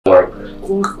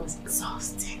Work was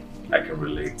exhausting. I can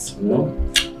relate. No,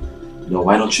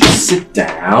 why don't you sit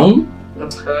down?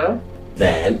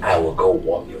 Then I will go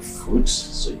warm your food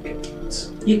so you can eat.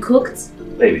 You cooked?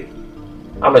 Baby,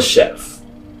 I'm a chef.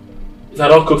 If I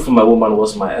don't cook for my woman,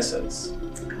 what's my essence?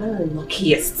 I'm the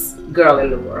luckiest girl in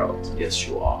the world. Yes,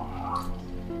 you are.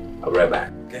 I'll be right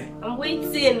back, okay? I'm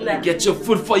waiting. Get your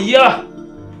food for ya!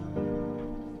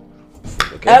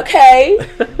 Okay.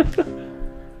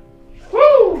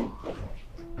 Woo!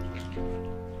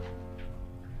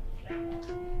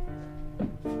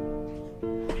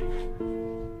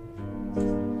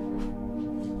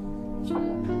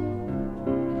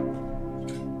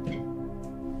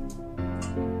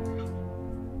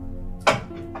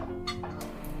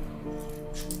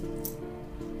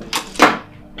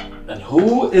 And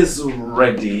who is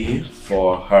ready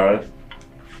for her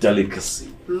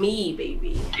delicacy? Me,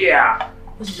 baby. Yeah.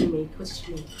 What did you make? What did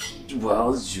you make?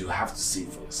 Well, you have to see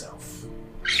for yourself.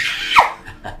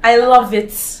 I love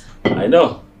it. I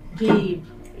know. Babe.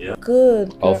 Yeah.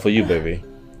 Good. All for you, baby.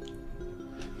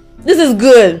 This is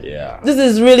good. Yeah. This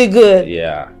is really good.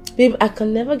 Yeah. Babe, I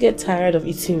can never get tired of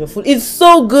eating your food. It's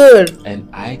so good. And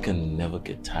I can never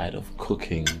get tired of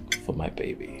cooking for my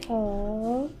baby.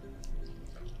 Aww.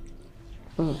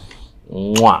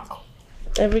 Mwah.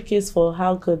 Every case for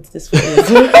how good this food is.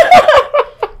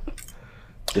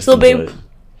 So, babe,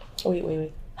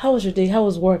 wait. How was your day? How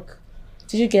was work?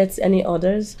 Did you get any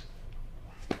orders?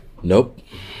 Nope.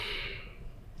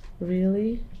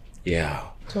 Really? Yeah.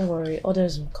 Don't worry,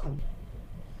 orders will come.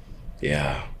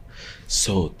 Yeah.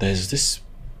 So there's this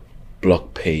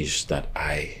blog page that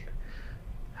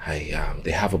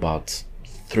they have about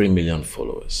 3 million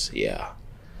followers. Yeah.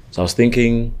 So I was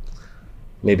thinking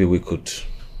maybe we could,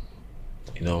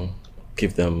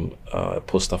 give them a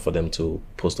poster for them to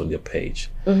post on their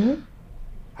page.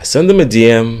 I send them a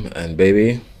DM and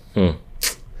baby,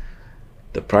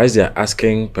 the price they're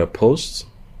asking per post,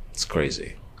 it's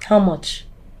crazy. How much?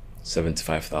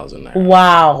 75,000 naira.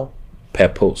 Wow. Per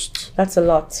post. That's a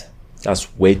lot.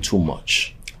 That's way too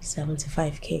much.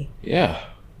 75k. Yeah.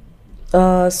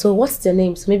 So what's their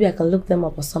names? Maybe I can look them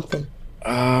up or something.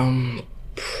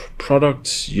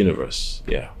 Product Universe.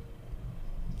 Yeah.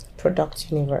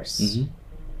 Product Universe.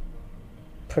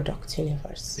 Product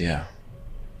Universe. Yeah.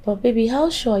 But baby,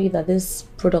 how sure are you that this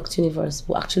Product Universe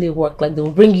will actually work? Like they'll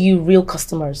bring you real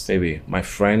customers? Baby, my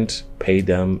friend paid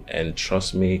them and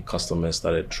trust me, customers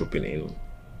started trooping in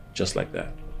just like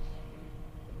that.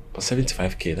 But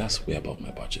 75k, that's way above my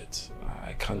budget.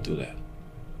 I can't do that.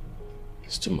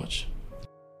 It's too much.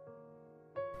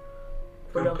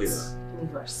 Product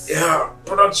Universe. Yeah,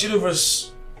 Product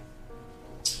Universe.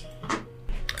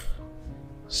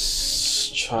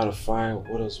 Try to find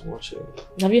what I was watching.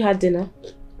 Have you had dinner?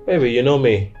 Baby, you know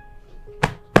me.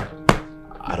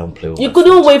 I don't play with You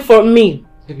couldn't wait for me.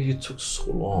 Baby, you took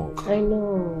so long. I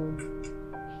know.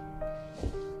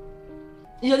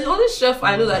 You're the only chef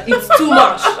I know that eats too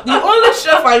much. The only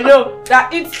chef I know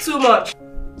that eats too much.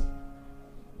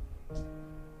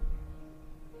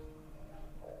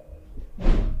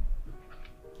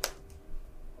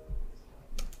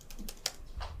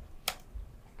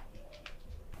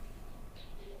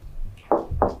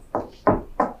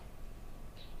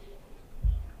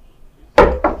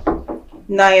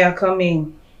 Naya, come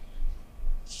in.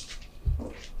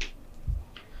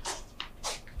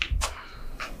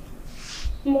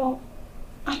 Mom,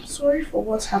 I'm sorry for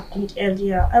what happened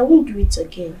earlier. I won't do it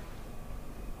again.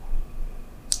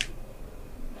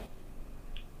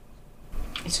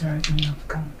 It's alright, my love.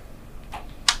 Come.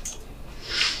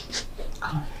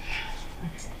 Come.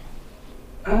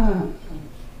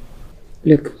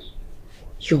 Look,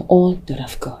 you're all that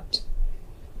I've got.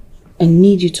 I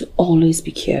need you to always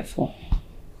be careful.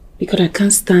 Because I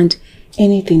can't stand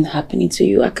anything happening to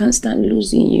you. I can't stand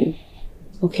losing you.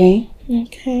 Okay?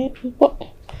 Okay, but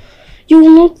you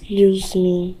will not lose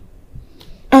me.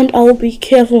 And I will be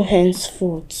careful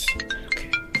henceforth. Okay.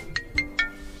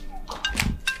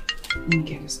 Let me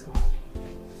get this going.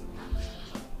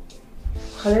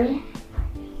 Hello?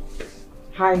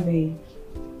 Hi, babe.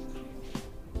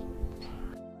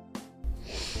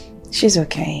 She's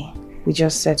okay. We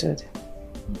just settled.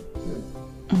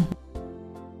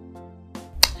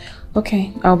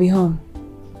 Okay, I'll be home.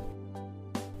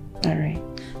 Alright.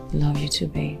 Love you too,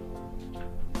 babe.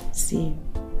 See you.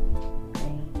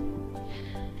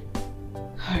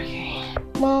 Okay.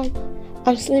 Mom,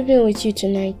 I'm sleeping with you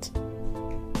tonight.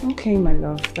 Okay, my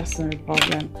love. That's not a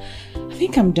problem. I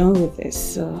think I'm done with this,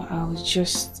 so I'll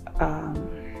just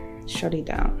shut it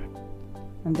down.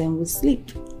 And then we'll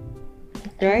sleep.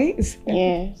 Right?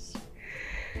 Yes.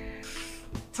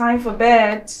 Time for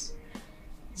bed.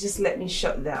 Just let me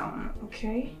shut down,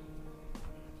 okay?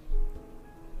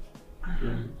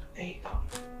 There you go.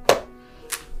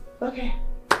 Okay,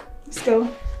 let's go.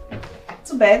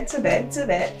 To bed, to bed, to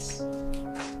bed. It's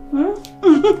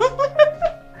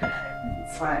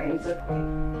fine, it's okay.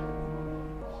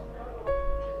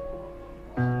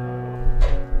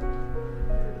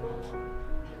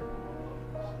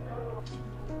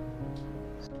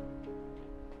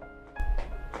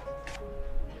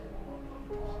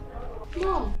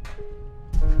 Mom.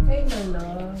 Hey, my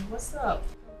love. What's up?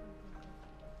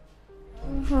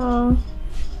 Mom,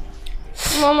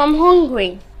 I'm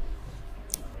hungry.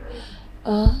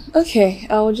 Okay,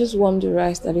 I will just warm the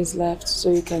rice that is left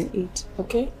so you can eat,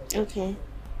 okay? Okay.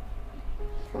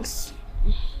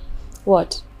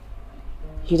 What?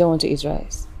 You don't want to eat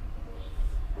rice?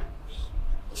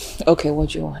 Okay, what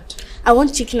do you want? I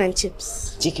want chicken and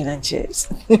chips. Chicken and chips.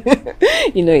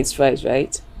 You know it's fried,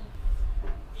 right?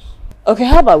 Okay,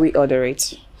 how about we order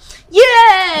it?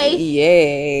 Yay!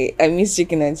 Yay! I miss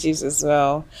chicken and chips as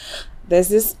well. There's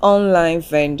this online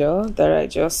vendor that I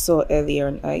just saw earlier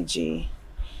on IG.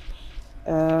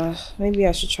 Maybe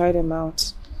I should try them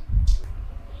out.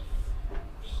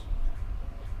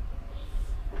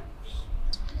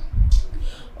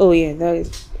 Oh yeah,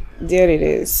 there it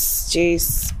is.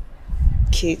 Jay's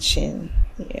Kitchen.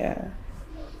 Yeah.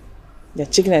 The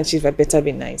chicken and chips had better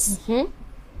be nice.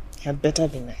 Had better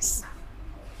be nice.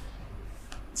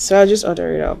 So I'll just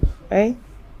order it up, right?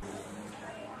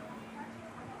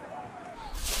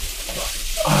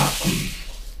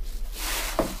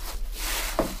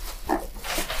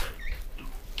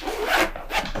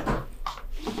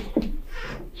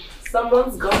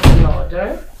 Someone's got an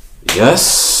order.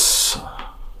 Yes,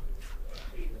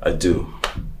 I do.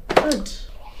 Good.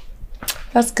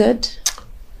 That's good.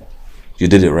 You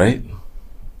did it right.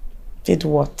 Did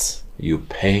what? You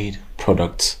paid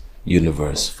Product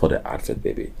Universe for the advert,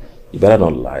 baby. You better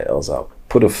not lie, else I'll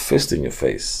put a fist in your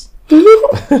face.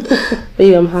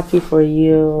 Baby, I'm happy for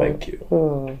you. Thank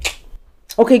you.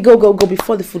 Okay, go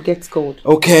before the food gets cold.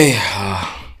 Okay.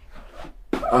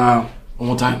 One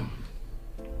more time.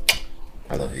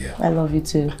 I love you. I love you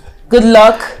too. Good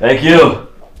luck. Thank you.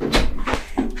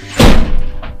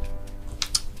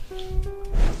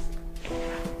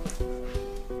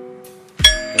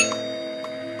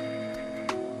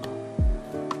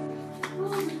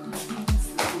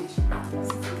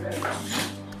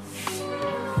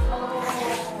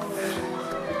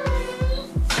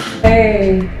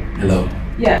 Hey. Hello.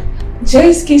 Yeah.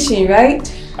 Jay's Kitchen, right?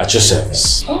 At your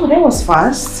service. Oh, that was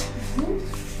fast.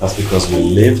 That's because we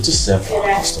live to serve our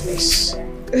customers.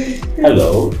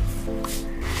 Hello.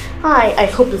 Hi, I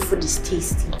hope the food is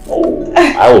tasty. Oh,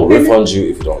 I will refund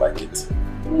you if you don't like it.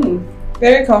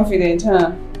 Very confident,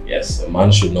 huh? Yes, a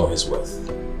man should know his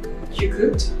worth. You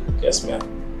cooked? Yes, ma'am.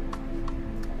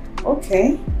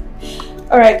 Okay.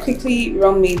 Alright, quickly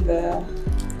run me the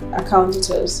account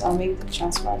details. I'll make the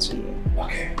transfer to you.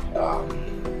 Okay.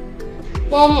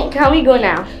 Mom, can we go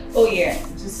now? Oh yeah,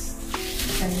 just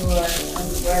can you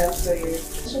right after you.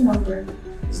 What's your number?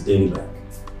 It's Daily Bank.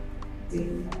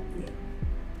 Daily.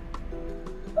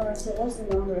 Yeah. Alright, so what's the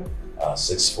number?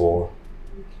 64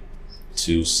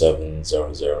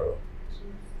 2700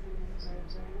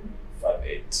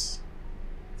 58.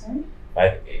 Sorry?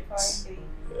 58. 58.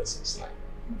 Yes, it's 9.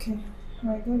 Okay.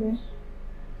 Alright, go there.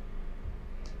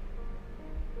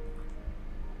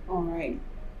 Alright.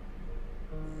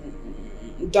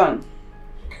 Done.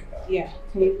 Okay. Yeah.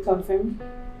 Can you confirm?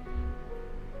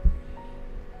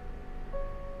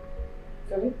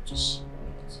 Got it? Just.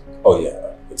 Oh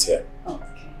yeah, it's here. Oh,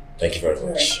 okay. Thank you very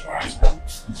much. Alright.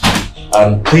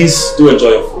 And please do enjoy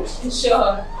your food.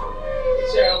 Sure.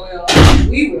 Sure will.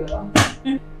 We will.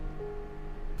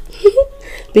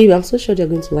 Baby, I'm so sure they're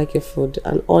going to like your food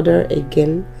and order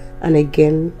again and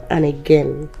again and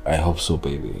again. I hope so,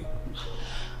 baby.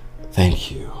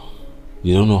 Thank you.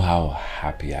 You don't know how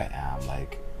happy I am.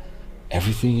 Like,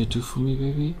 everything you do for me,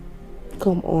 baby.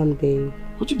 Come on, babe.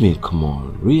 What do you mean, come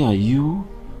on? Ria, you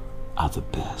are the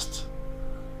best.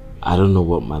 I don't know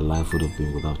what my life would have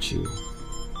been without you.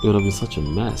 It would have been such a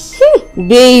mess.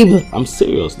 Babe! I'm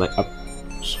serious. Like,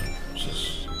 sorry,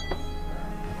 just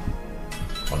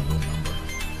one more number.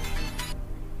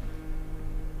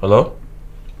 Hello?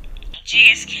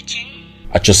 Jay's Kitchen.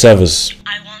 At your service.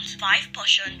 I want 5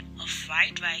 portions of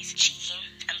fried rice, chicken,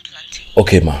 and plantain.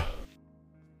 Okay, ma.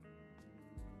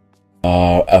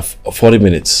 40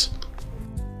 minutes.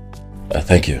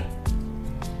 Thank you.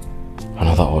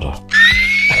 Another order.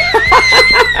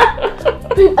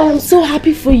 Babe, I am so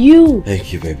happy for you.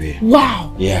 Thank you, baby.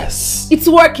 Wow. Yes. It's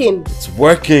working. It's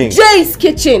working. Jay's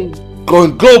Kitchen.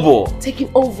 Going global.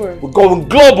 Taking over. We're going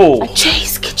global. A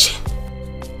Chase kitchen.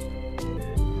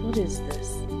 What is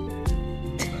this?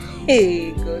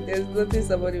 Hey, God, there's nothing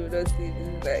somebody would not see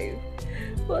in this life.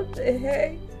 What the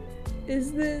heck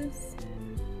is this?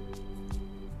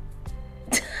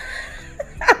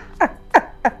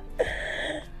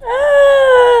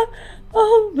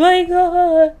 Oh my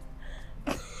God.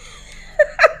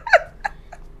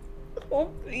 Oh,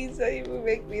 please don't even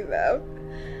make me laugh.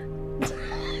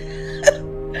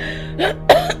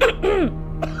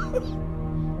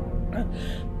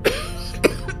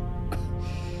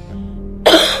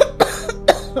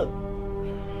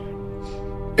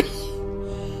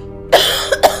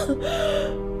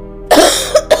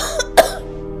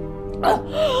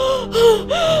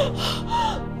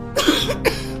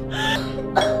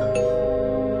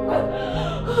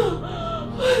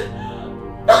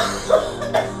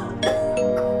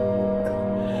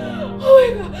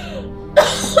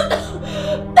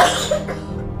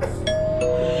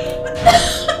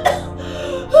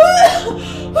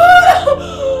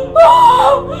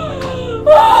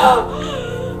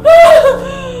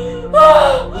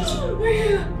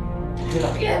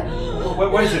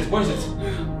 Where is it? Where is it?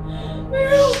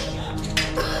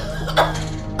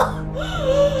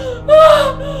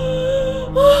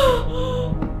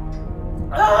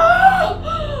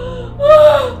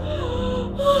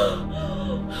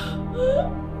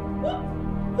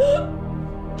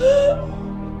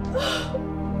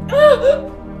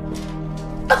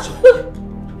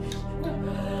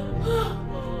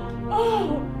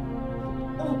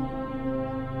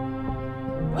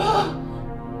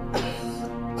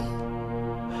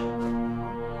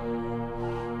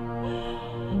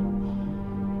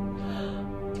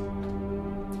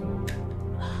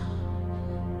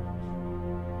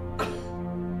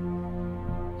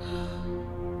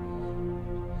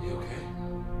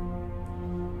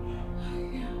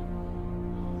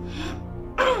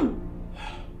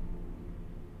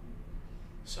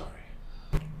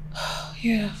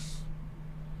 Yeah.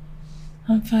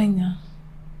 I'm fine now.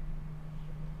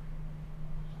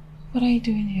 What are you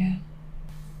doing here?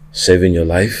 Saving your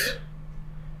life?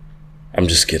 I'm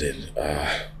just kidding.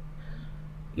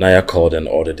 Naya called and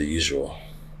ordered the usual.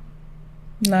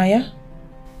 Naya?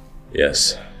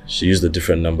 Yes. She used a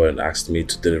different number and asked me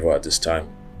to deliver at this time.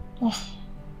 Oh,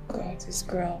 God, this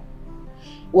girl.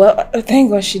 Well, thank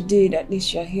God she did. At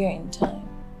least you're here in time.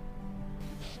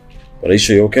 But are you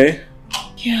sure you're okay?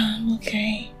 Yeah, I'm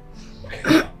okay.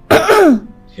 Okay.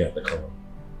 Here, the cover.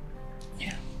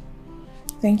 Yeah.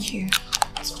 Thank you.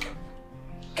 It's okay.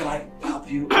 Can I help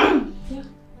you? Yeah.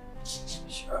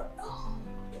 Sure. Oh,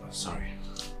 sorry.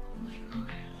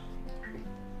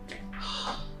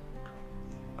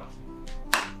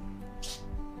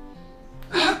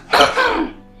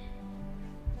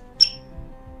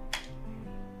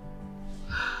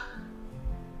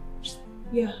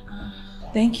 Yeah.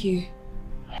 Thank you.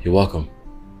 You're welcome.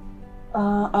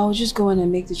 I'll just go in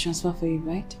and make the transfer for you,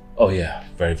 right? Oh yeah,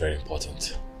 very, very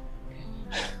important.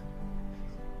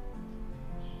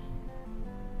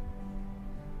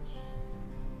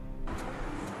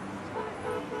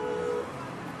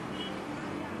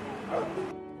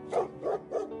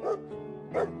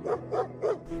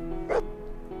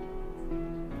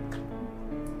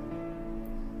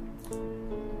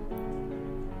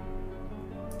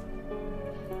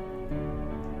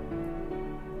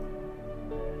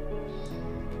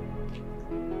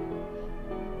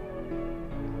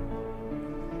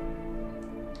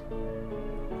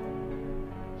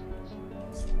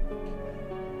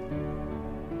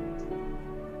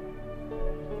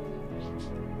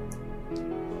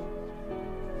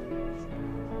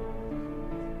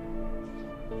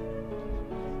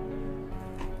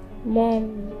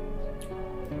 Mom,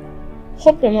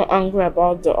 hope you're not angry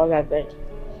about the other day.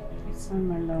 It's fine,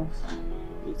 my love.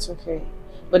 It's okay.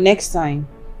 But next time,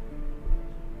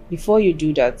 before you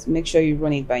do that, make sure you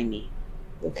run it by me.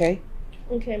 Okay?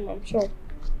 Okay, Mom, sure.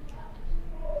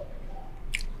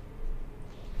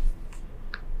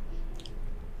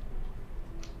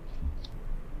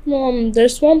 Mom,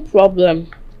 there's one problem.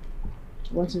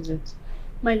 What is it?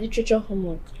 My literature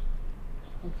homework.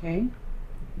 Okay.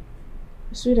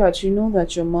 Sweetheart, you know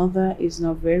that your mother is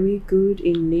not very good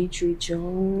in literature.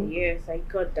 Yes, I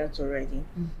got that already.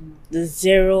 The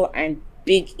zero and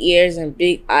big ears and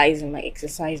big eyes in my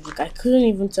exercise book. I couldn't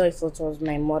even tell if it was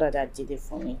my mother that did it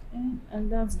for me.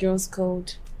 And that's girls'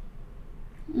 code.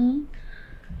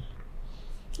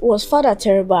 Was father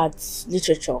terrible at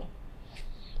literature?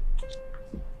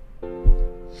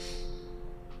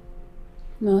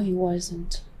 No, he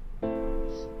wasn't.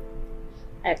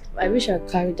 I wish I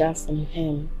carried that from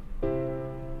him.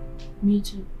 Me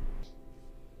too.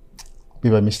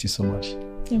 Babe, I missed you so much.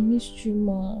 I missed you,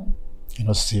 Ma. You're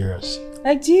not serious.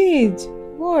 I did.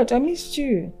 What? I missed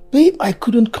you. Babe, I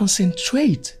couldn't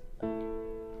concentrate.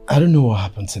 I don't know what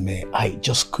happened to me. I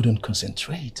just couldn't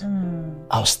concentrate.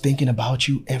 I was thinking about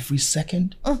you every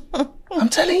second. I'm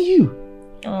telling you.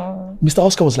 Mr.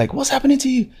 Oscar was like, what's happening to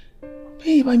you?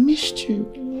 Babe, I missed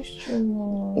you. I missed you,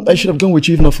 Mom. I should have gone with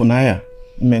you if not for Naya.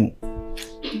 I mean,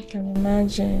 I can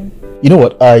imagine. you know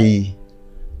what? I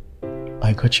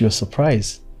got you a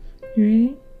surprise.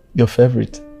 Really? Your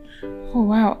favorite. Oh,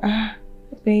 wow.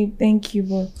 Babe, thank you,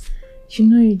 but you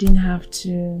know you didn't have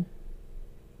to.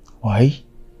 Why?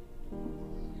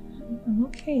 I'm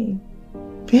okay.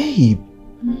 Babe,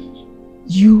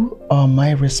 you are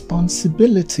my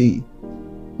responsibility.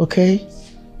 Okay?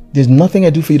 There's nothing I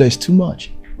do for you that is too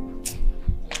much.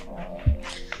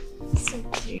 So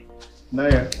cute.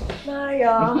 Naya. Naya.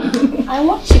 I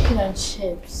want chicken and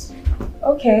chips.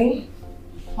 Okay.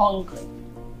 Hungry.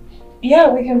 Yeah,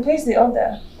 we can place the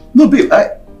order. No, babe,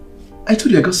 I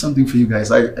told you I got something for you guys.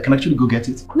 I can actually go get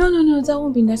it. No, that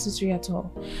won't be necessary at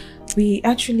all. We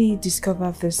actually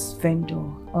discovered this vendor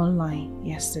online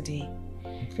yesterday.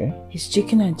 Okay. His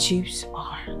chicken and chips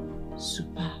are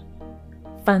super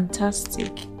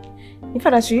fantastic. In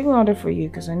fact, I should even order for you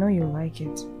because I know you like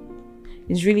it.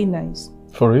 It's really nice.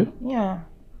 For real? Yeah.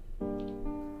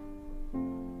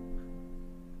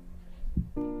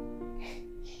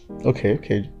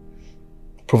 Okay.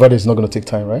 Provided it's not going to take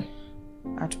time, right?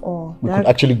 At all. We could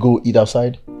actually go eat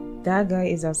outside. That guy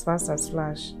is as fast as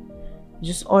Flash.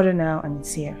 Just order now and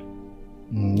it's here.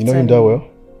 You know him that well?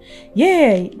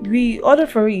 Yeah, we ordered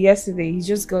for it yesterday. He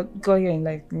just got here in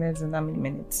like less than how many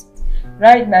minutes.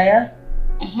 Right, Naya?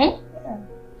 Yeah.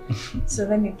 So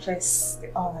let me place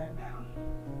the order now.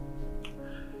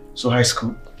 So high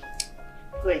school.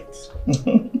 Great.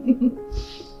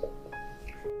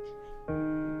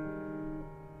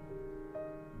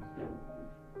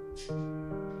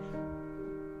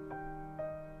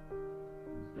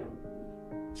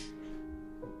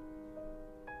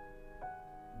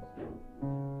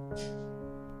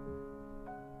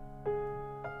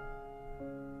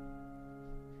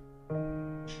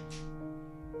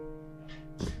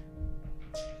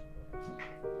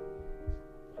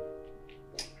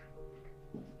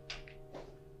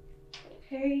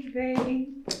 Hey, baby.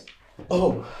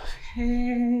 Oh.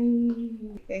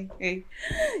 Hey.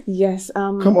 Yes,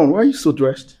 Come on, why are you so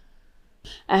dressed?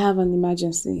 I have an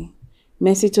emergency.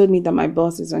 Mercy told me that my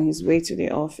boss is on his way to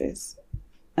the office.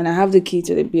 And I have the key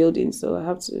to the building, so I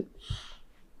have to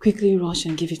quickly rush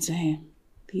and give it to him.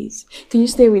 Please. Can you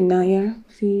stay with Naya,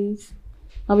 please?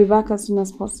 I'll be back as soon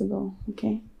as possible,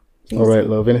 okay? Please. All right,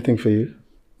 love. Anything for you?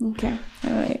 Okay,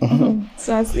 all right.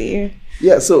 So I'll see you.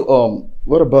 Yeah, so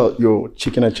what about your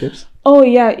chicken and chips? Oh,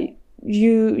 yeah.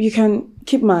 You can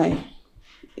keep my...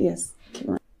 Yes, keep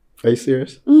my... Are you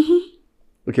serious?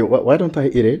 Okay, why don't I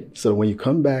eat it? So when you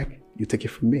come back, you take it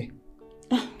from me.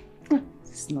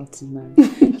 It's naughty, man.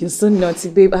 You're so naughty,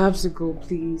 babe. I have to go,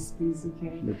 please,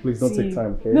 okay? No, please don't take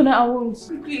time, okay? No, I won't.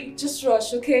 Quickly, just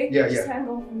rush, okay? Yeah. Just hang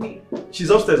on for me. She's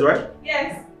upstairs, right?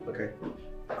 Yes. Okay.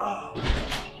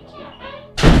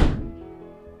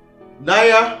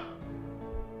 Naya!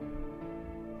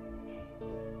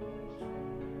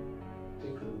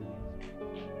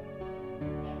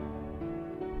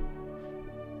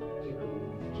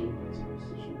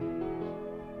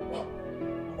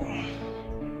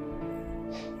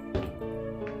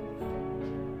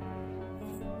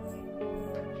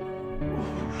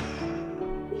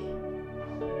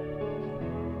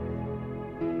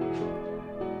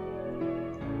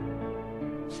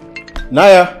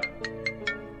 Naya!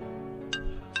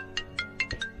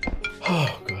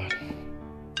 Oh, God.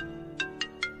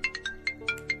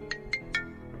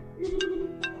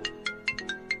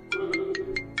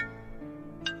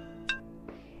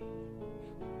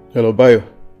 Hello, Bayo.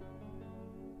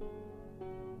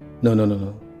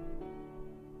 No.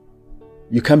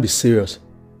 You can't be serious.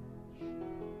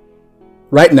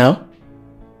 Right now?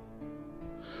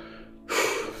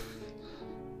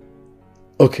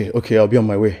 Okay, I'll be on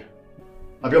my way.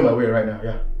 I'll be on my way right now,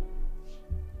 yeah.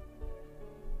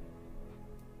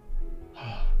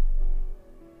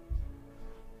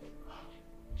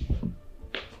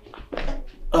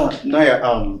 Naya,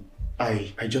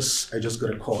 I just got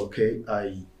a call, okay?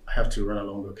 I have to run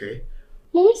along, okay?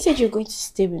 Mommy said you're going to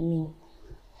stay with me.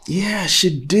 Yeah,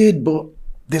 she did, but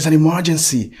there's an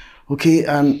emergency, okay?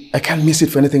 And I can't miss it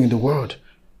for anything in the world,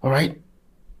 all right?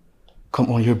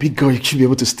 Come on, you're a big girl. You should be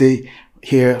able to stay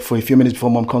here for a few minutes before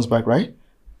Mom comes back, right?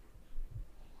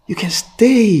 You can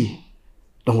stay.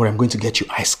 Don't worry, I'm going to get you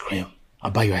ice cream.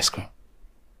 I'll buy you ice cream.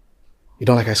 You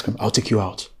don't like ice cream? I'll take you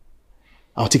out.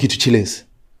 I'll take you to Chile's.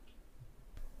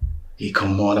 Hey,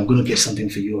 come on, I'm gonna get something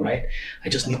for you, alright? I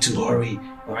just need to hurry,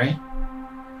 alright?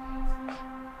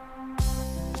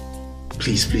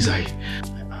 Please, please,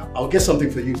 I'll get something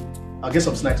for you. I'll get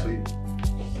some snacks for you.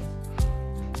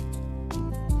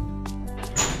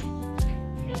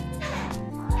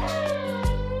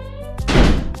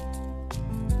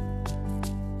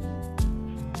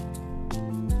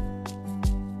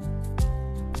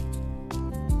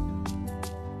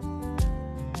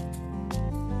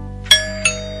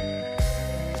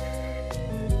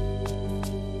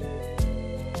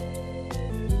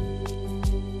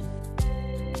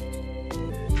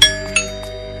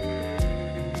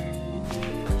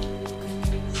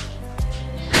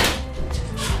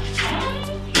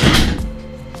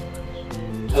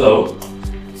 Hello.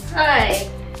 Hi.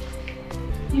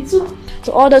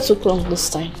 The order took long this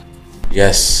time.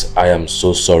 Yes, I am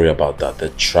so sorry about that. The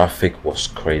traffic was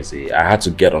crazy. I had to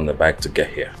get on the bike to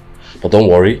get here. But don't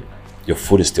worry, your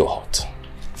food is still hot.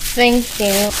 Thank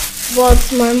you.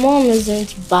 But my mom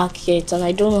isn't back yet and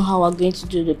I don't know how we're going to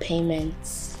do the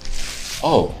payments.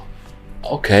 Oh,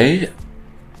 okay.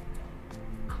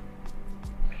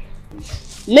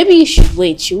 Maybe you should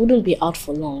wait. She wouldn't be out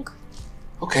for long.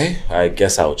 Okay, I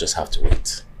guess I'll just have to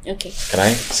wait. Okay. Can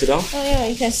I sit down? Oh yeah,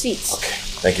 you can sit. Okay,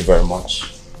 thank you very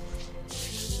much.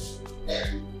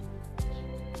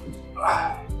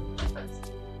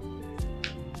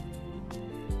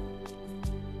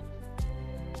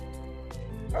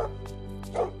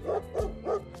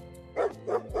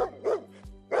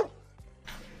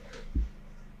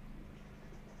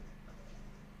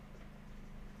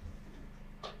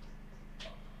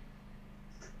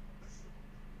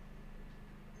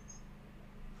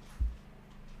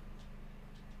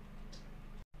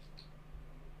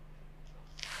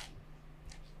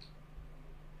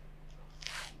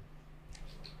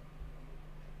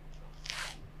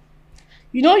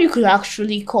 You know you could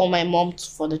actually call my mom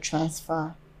for the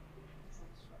transfer.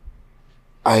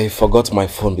 I forgot my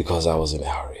phone because I was in a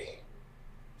hurry.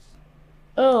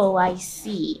 Oh, I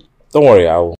see. Don't worry,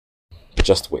 I'll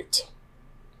just wait.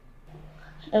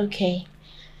 Okay.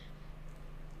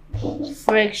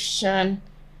 Friction,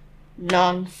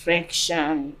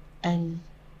 non-friction, and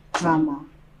drama.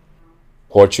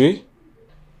 Poetry?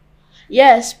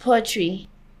 Yes, poetry.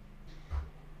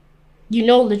 You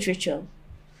know literature.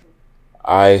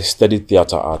 I studied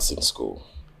theater arts in school.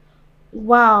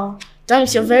 Wow. That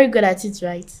means you're very good at it,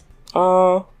 right?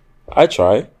 I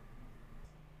try.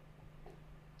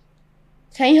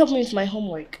 Can you help me with my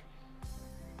homework?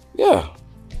 Yeah.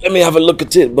 Let me have a look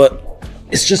at it, but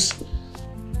it's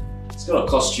gonna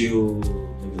cost you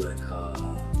maybe like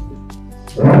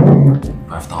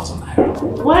 5,000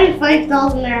 naira. Why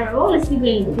 5,000 naira? What is he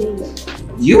going to pay?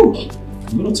 You?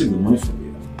 I'm gonna take the money from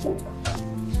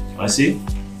you. I see.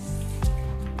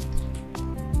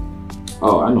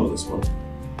 Oh, I know this one.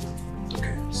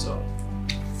 Okay, so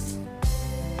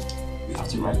you have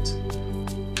to write.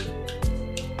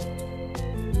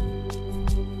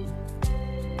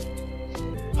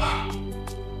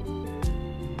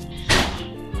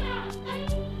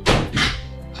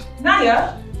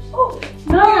 Naya? Oh,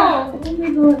 Naya! Oh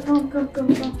my god,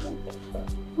 come.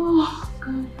 Oh,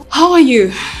 God. How are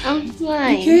you? I'm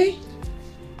fine. Okay?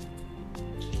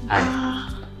 Hi.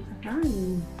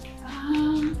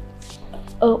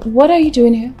 What are you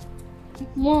doing here?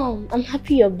 Mom, I'm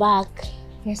happy you're back.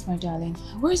 Yes, my darling.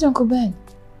 Where's Uncle Ben?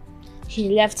 He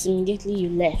left immediately you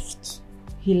left.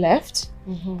 He left?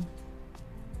 Mm-hmm.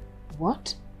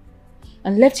 What?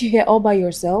 And left you here all by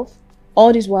yourself?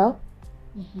 All this while?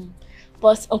 Mm-hmm.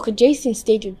 But Uncle Jason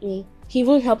stayed with me. He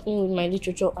even helped me with my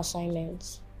literature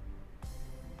assignments.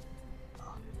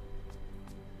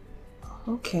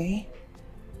 Okay.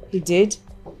 He did?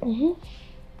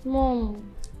 Mm-hmm. Mom,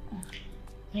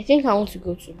 I think I want to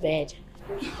go to bed.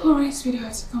 Alright,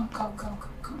 sweetheart. Come.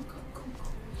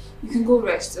 You can go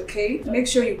rest, okay? Make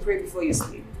sure you pray before you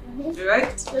sleep.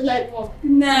 Alright? Good night, Mom.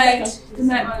 Good night. Good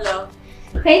night, my love.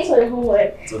 Thanks for the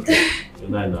homework. It's okay. Good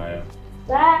night, Naya.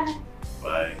 Bye.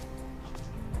 Bye.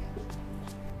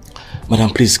 Madam,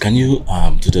 please, can you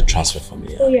do the transfer for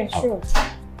me? Oh yeah, sure.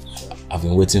 I've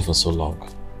been waiting for so long.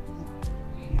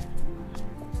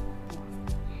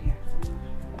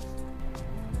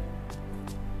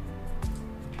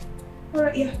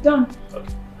 Alright, yeah, done.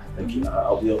 Okay, thank you.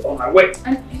 I'll be on my way.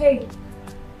 And hey,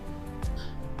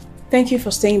 Thank you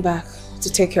for staying back to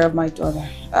take care of my daughter.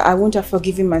 I wouldn't have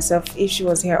forgiven myself if she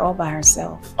was here all by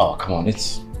herself. Oh, come on.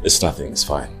 It's nothing. It's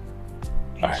fine.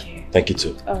 Thank you. Thank you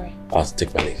too. Alright. I'll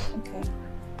take my leave. Okay.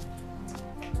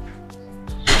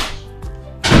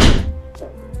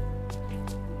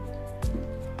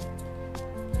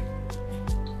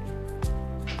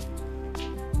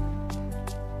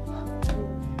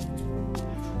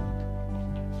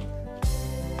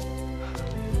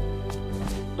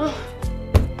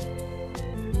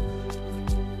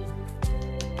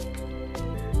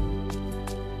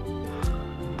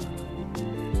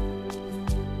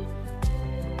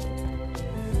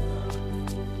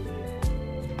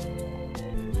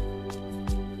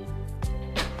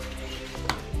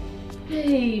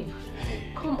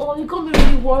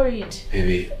 worried.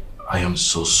 Baby, I am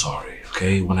so sorry,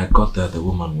 okay? When I got there, the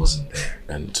woman wasn't there.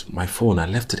 And my phone, I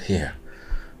left it here.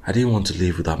 I didn't want to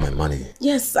leave without my money.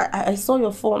 Yes, I saw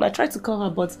your phone. I tried to call her,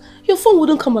 but your phone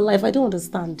wouldn't come alive. I don't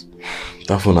understand.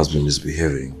 That phone has been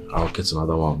misbehaving. I'll get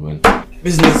another one when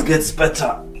business gets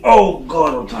better. Oh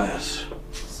God, I'm tired.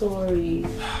 Sorry.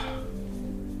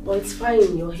 But it's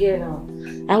fine, you're here now.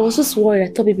 I was just worried.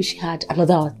 I thought maybe she had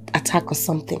another attack or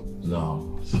something.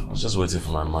 No, I was just waiting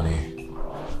for my money.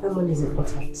 That money is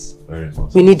important. Very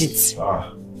important. We need it.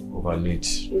 Over need.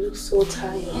 You look so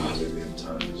tired. Baby, I'm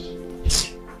tired.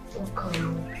 Okay.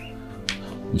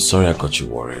 I'm sorry I got you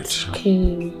worried.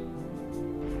 Okay.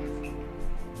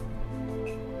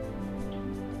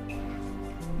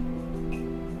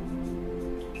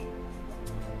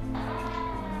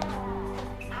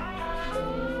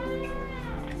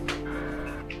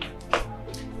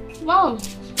 Mom.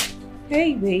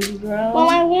 Hey, baby girl. Mom,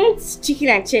 I want chicken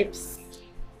and chips.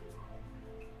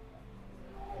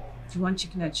 You want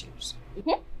chicken and chips?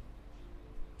 Mm-hmm.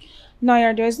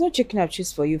 Naya, there is no chicken and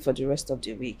chips for you for the rest of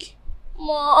the week.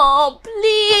 Mom,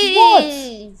 please.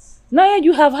 What? Naya,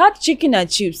 you have had chicken and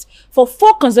chips for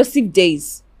 4 consecutive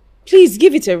days. Please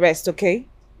give it a rest, okay?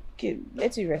 Okay,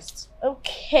 let it rest.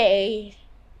 Okay.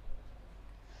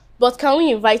 But can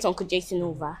we invite Uncle Jason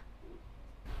over?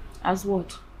 As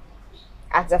what?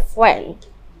 As a friend.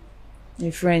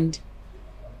 A friend.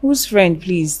 Whose friend,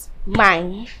 please?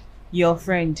 Mine. Your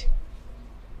friend.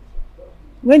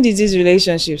 When did this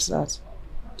relationship start?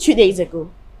 2 days ago.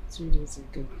 2 days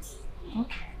ago.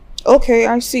 Okay. Okay,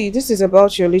 I see. This is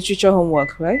about your literature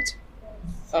homework, right?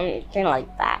 Something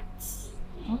like that.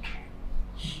 Okay.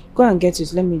 Go and get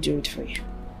it. Let me do it for you.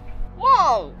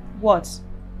 Mom! What?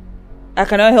 I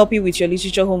cannot help you with your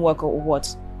literature homework or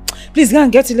what? Please go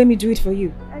and get it. Let me do it for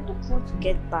you. I don't want to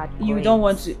get bad grades. You don't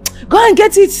want to. Go and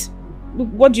get it. Look,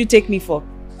 what do you take me for?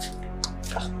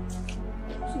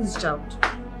 Please, child.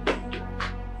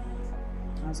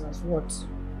 As what?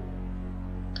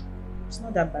 It's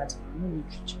not that bad. No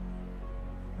literature.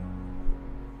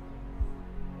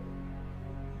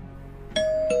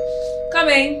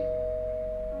 Coming.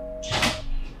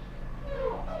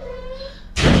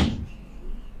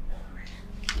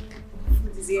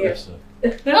 Food is here. Yes, sir.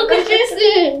 Uncle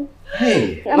Jason!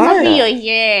 Hey, I'm happy you're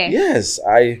here. Yes,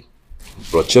 I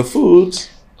brought your food.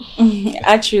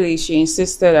 Actually, she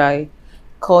insisted I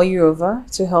call you over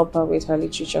to help her with her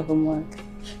literature homework.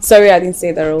 Sorry I didn't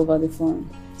say that over the phone.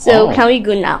 So, can we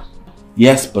go now?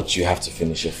 Yes, but you have to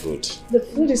finish your food. The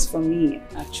food is for me,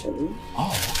 actually.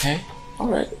 Oh, okay. All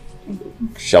right.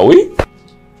 Shall we?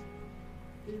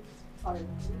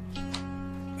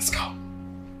 Let's go.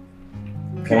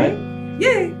 Can I?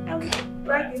 Yeah, I'm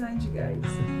right behind you guys.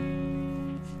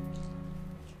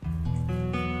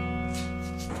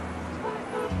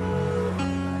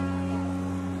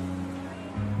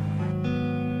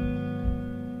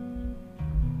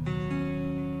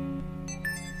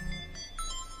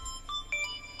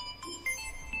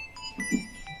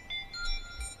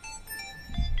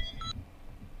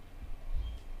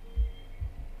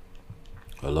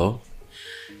 Hello?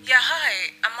 Yeah,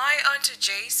 hi. Am I onto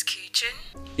Jay's kitchen?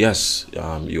 Yes,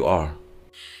 you are.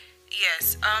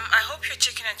 Yes. I hope your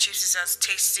chicken and chips is as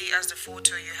tasty as the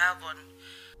photo you have on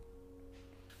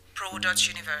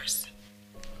Pro.Universe.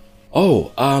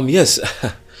 Oh, yes.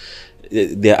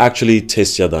 They're actually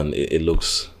tastier than it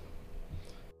looks.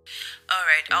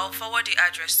 Alright, I'll forward the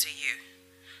address to you.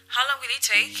 How long will it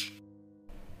take?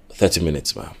 30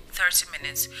 minutes, ma'am. 30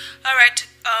 minutes. Alright,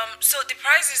 so the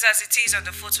price is as it is on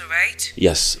the photo, right?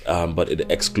 Yes, but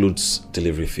it excludes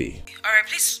delivery fee. Alright,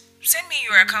 please send me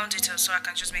your account details so I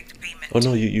can just make the payment. Oh,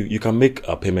 no, you can make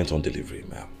a payment on delivery,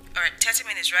 ma'am. Alright, 30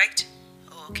 minutes, right?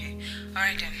 Oh, okay.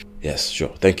 Alright then. Yes,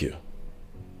 sure. Thank you.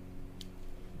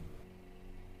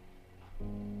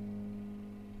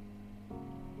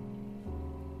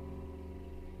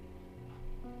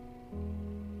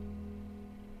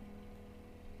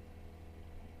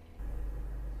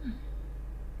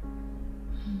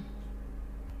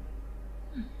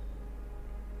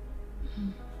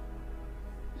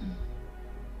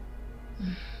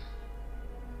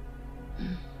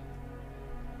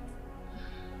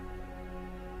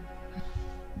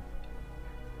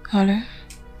 Hello?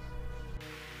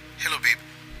 Hello, babe.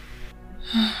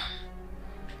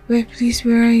 Wait, please,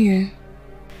 where are you?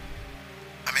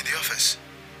 I'm in the office.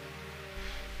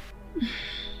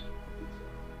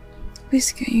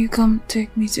 Please, can you come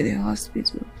take me to the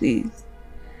hospital, please?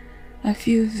 I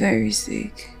feel very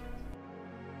sick.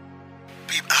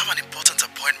 Babe, I have an important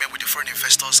appointment with the foreign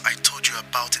investors I told you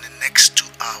about in the next 2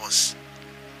 hours.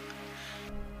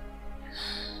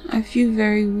 I feel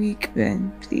very weak,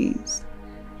 Ben, please.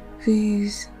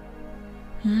 Please.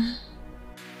 Huh?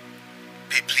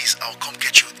 Babe, please, I'll come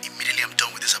get you immediately I'm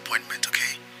done with this appointment,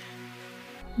 okay?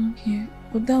 Okay,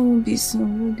 but that won't be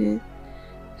soon, would it?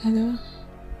 Hello?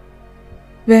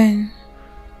 Ben?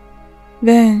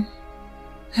 Ben?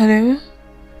 Hello?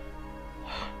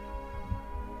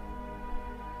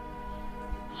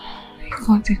 I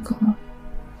got the call.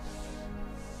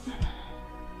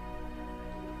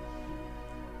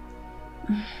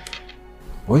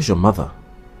 Where's your mother?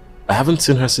 I haven't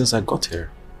seen her since I got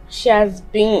here. She has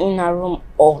been in her room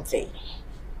all day.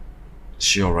 Is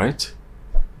she alright?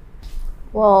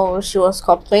 Well, she was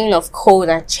complaining of cold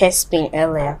and chest pain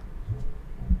earlier.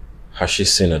 Has she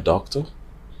seen a doctor?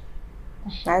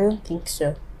 I don't think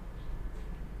so.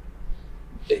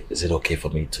 Is it okay for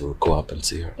me to go up and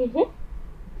see her? Mm-hmm.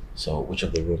 So, which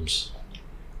of the rooms?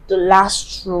 The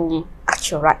last room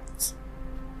at your right.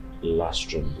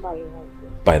 Last room. By your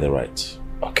right. By the right.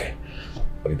 Okay.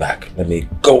 I'll be back. Let me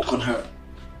go on her.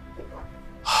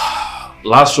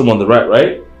 Last room on the right,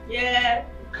 right? Yeah.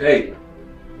 Okay.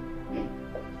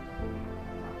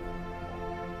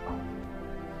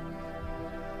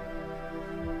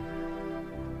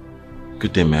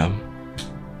 Good day, ma'am.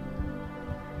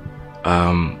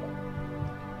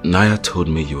 Naya told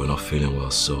me you were not feeling well,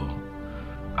 so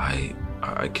I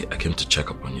came to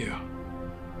check up on you.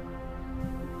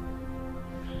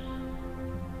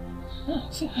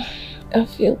 I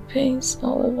feel pains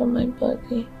all over my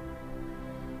body.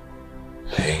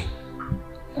 Pain?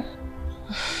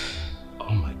 Oh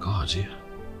my God,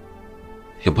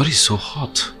 your body's so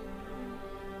hot.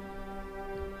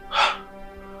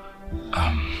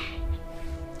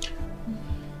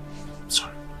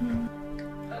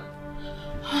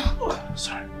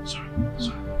 Sorry. Sorry.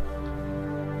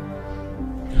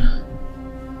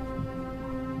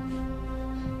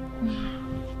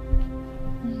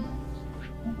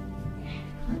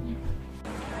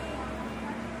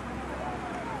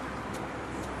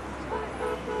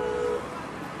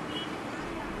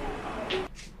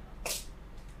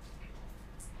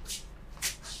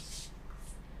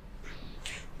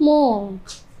 Mom,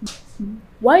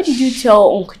 why did you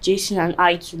tell Uncle Jason and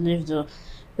I to leave the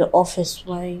office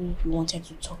when we wanted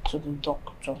to talk to the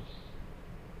doctor?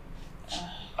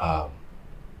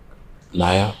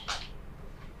 Naya,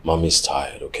 Mommy's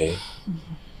tired, okay?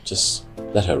 Just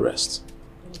let her rest.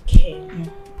 Okay.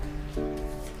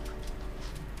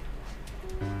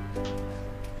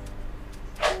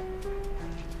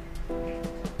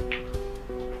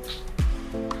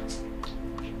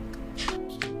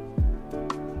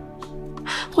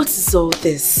 What is all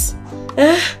this?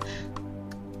 Eh?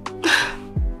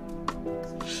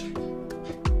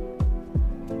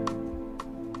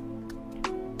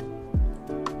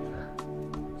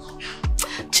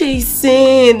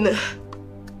 Jason!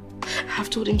 I've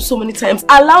told him so many times,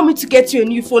 allow me to get you a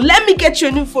new phone. Let me get you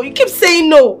a new phone. You keep saying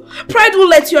no. Pride won't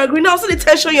let you agree. Now see the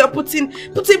tension you're putting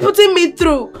me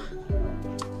through.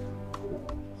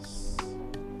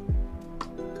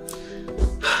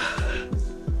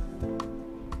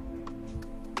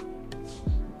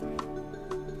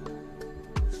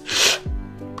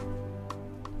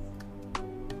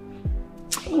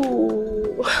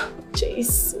 Oh,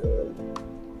 Jason.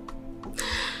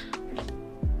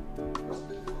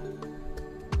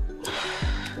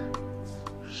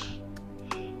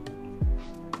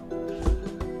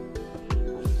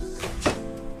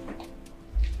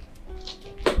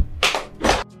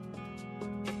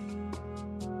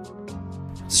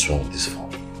 What's wrong with this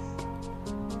phone?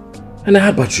 And I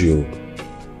had battery.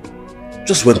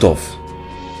 Just went off.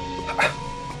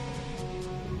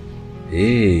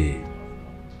 Hey.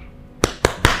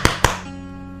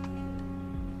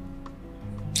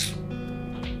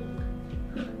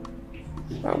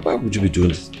 Why would you be doing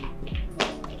this?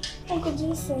 Uncle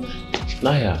Jason.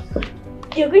 Naya.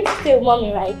 You're going to stay with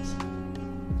Mommy, right?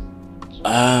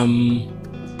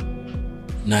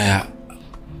 Naya.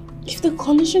 If the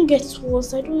condition gets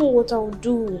worse, I don't know what I'll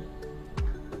do.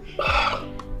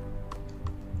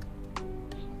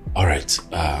 Alright,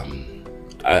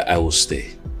 I will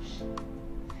stay.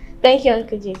 Thank you,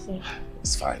 Uncle Jason.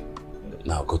 It's fine.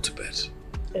 Now go to bed.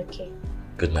 Okay.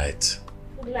 Good night.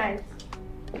 Good night.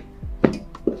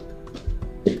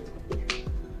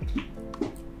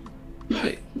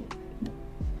 Hi.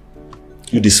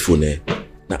 You this phone, eh?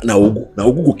 Now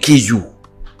go kill you.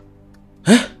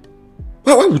 Huh?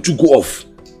 Why would you go off?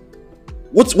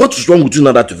 What's wrong with you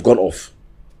now that you've gone off?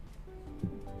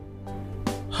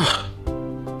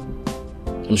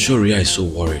 I'm sure Ria is so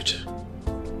worried.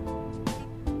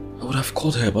 I would have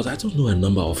called her, but I don't know her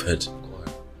number off head.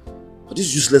 But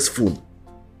this useless phone.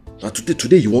 Now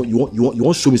today you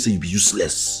want show me say you be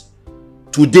useless.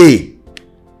 Today.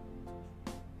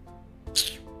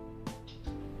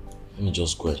 Let me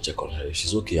just go and check on her. If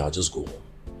she's okay, I'll just go home.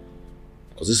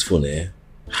 Because this phone, eh?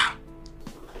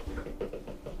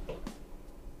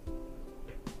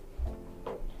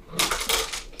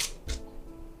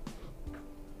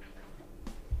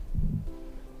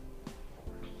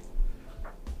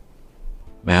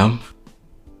 Ma'am?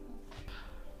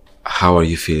 How are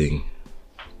you feeling?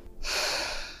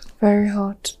 Very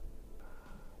hot.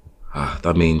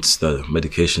 That means the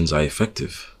medications are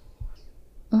effective.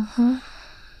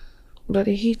 But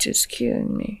the heat is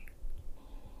killing me.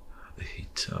 The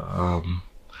heat.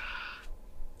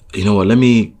 You know what? Let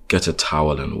me get a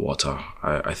towel and water.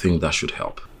 I think that should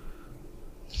help.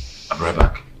 I'll be right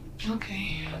back.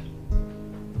 Okay.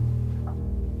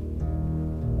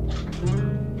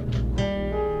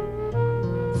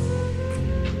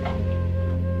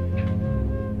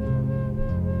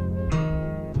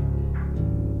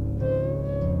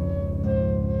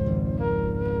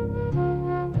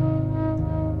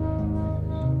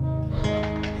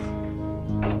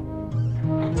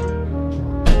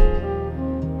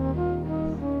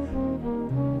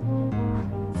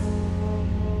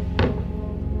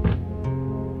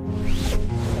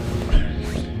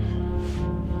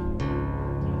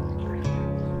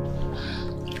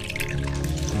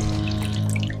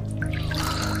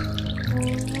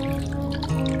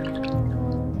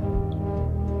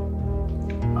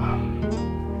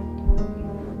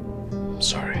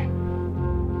 Sorry.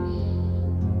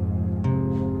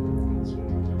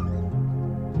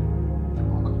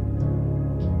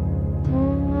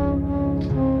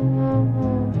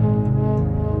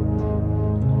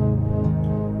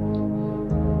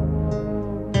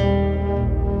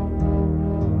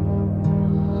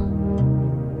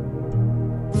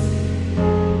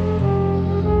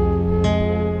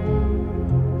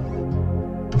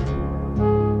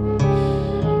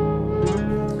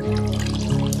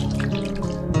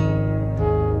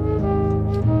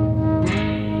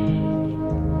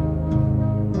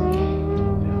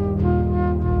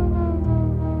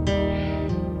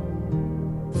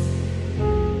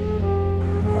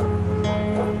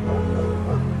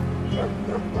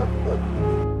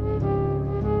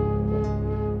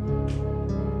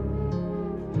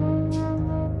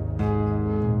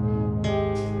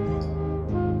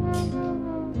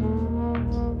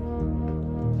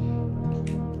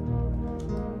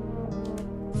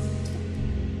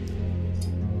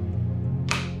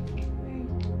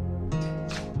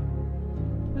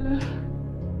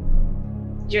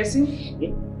 Jesse?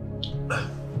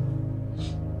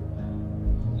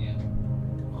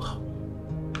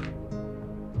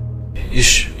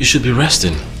 You should be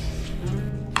resting.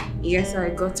 Yes, I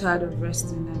got tired of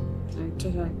resting and I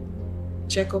thought I'd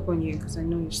check up on you because I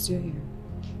know you're still here.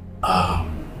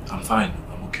 I'm fine.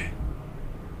 I'm okay.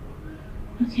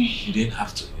 Okay. You didn't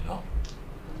have to, you know.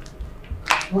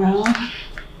 Well,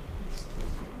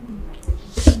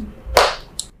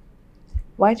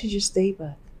 Why did you stay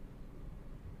back?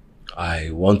 I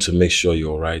want to make sure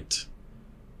you're right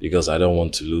because I don't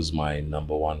want to lose my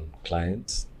 #1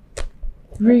 client.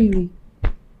 Really?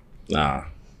 Nah,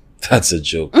 that's a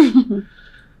joke.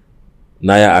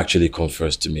 Naya actually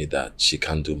confers to me that she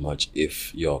can't do much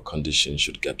if your condition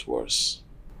should get worse.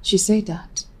 She said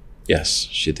that? Yes,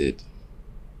 she did.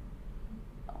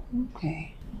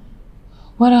 Okay.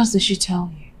 What else did she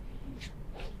tell you?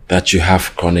 That you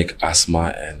have chronic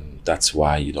asthma and that's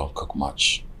why you don't cook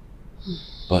much.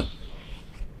 But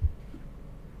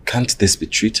can't this be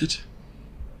treated?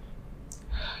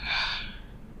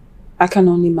 I can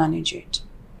only manage it.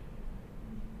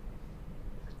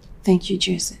 Thank you,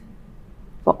 Jason,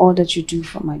 for all that you do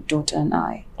for my daughter and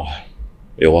I. Oh,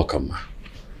 you're welcome, ma.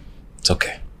 It's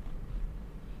okay.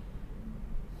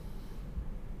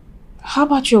 How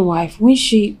about your wife? Won't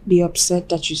she be upset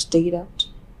that you stayed out?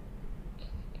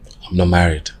 I'm not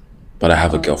married, but I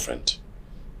have a girlfriend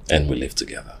and we live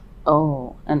together.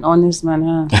 Oh, an honest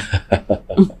man,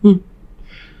 huh?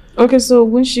 Okay, so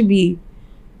won't she be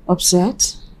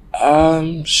upset?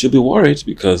 She'll be worried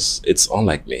because it's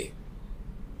unlike me.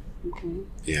 Okay.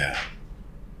 Yeah.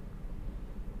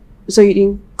 So you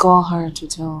didn't call her to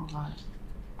tell her?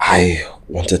 I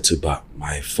wanted to, but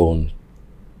my phone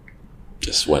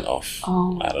just went off.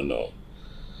 Oh. I don't know.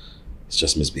 It's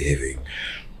just misbehaving.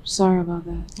 Sorry about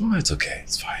that. Oh, it's okay.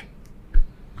 It's fine.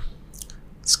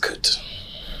 It's good.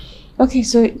 Okay,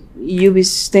 so you'll be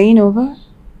staying over?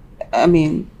 I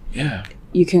mean, Yeah.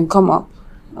 you can come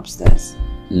upstairs.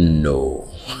 No.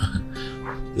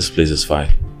 This place is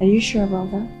fine. Are you sure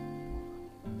about that?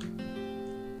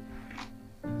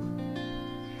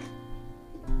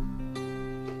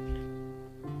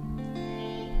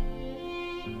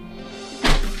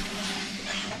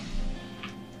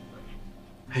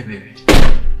 Hey, baby.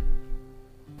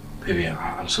 Baby,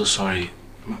 I'm so sorry.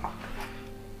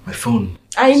 My phone.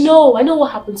 I know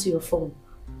what happened to your phone.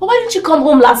 But why didn't you come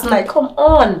home last night? Come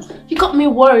on. You got me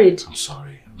worried. I'm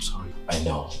sorry. I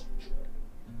know.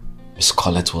 Miss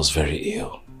Colette was very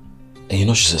ill. And you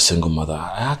know she's a single mother.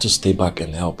 I had to stay back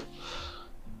and help.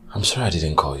 I'm sorry I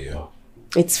didn't call you.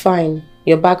 It's fine.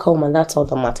 You're back home and that's all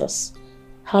that matters.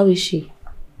 How is she?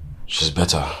 She's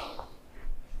better.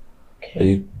 Okay. Are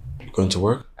you going to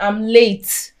work? I'm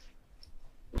late.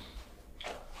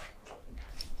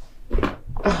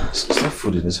 Is there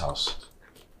food in this house?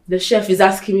 The chef is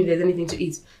asking me if there's anything to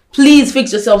eat. Please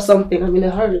fix yourself something. I'm in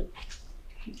a hurry.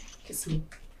 Kiss me.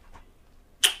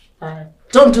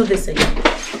 Don't do this again.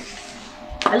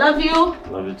 I love you.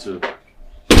 Love you too.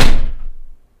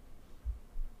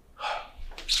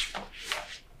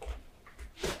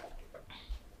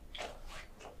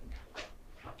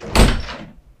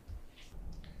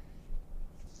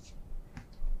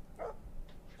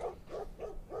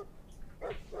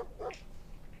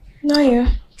 Naya.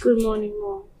 Good morning,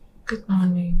 Mom. Good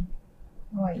morning.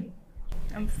 How are you?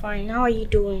 I'm fine. How are you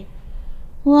doing?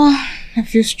 Well, I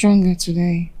feel stronger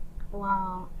today.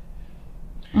 Wow.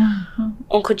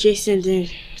 Uncle Jason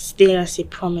didn't stay as he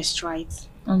promised, right?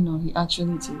 Oh no, he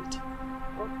actually did.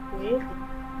 Oh, really?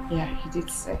 Yeah, he did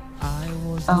say. I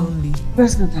was lonely.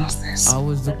 Let's go downstairs. I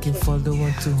was looking for the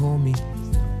one to hold me,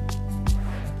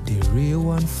 the real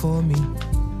one for me.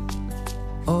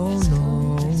 Oh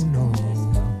no, no.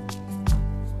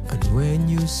 And when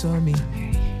you saw me,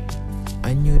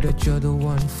 I knew that you're the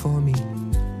one for me.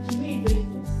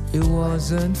 It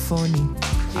wasn't funny.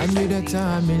 I knew that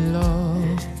I'm in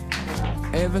love.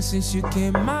 Ever since you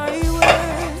came my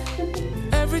way,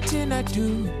 everything I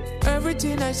do,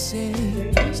 everything I say,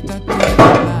 started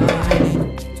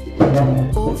aligning.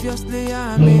 Obviously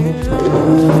I'm in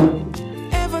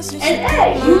love. Ever since you came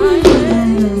my way,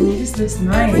 This looks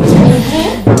nice.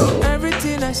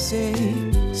 everything I say,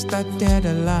 started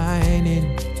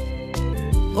aligning.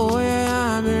 Oh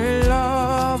yeah, I'm in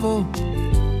love. Oh.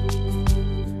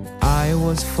 I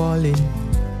was falling.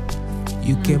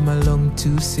 You came along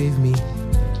to save me.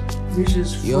 This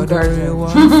is You're the real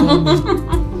one for me.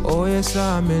 Oh yes,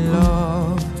 I'm in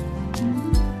love.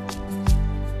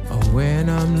 Oh, when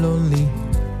I'm lonely,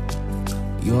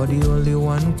 you're the only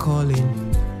one calling.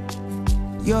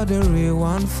 You're the real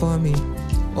one for me.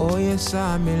 Oh yes,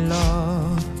 I'm in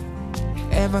love.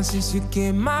 Ever since you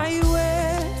came my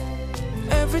way,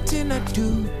 everything I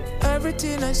do,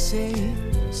 everything I say,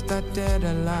 started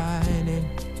aligning.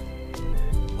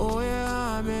 Oh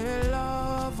yeah, I'm in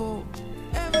love. Oh,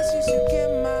 ever since you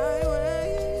came my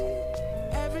way,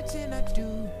 everything I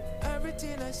do,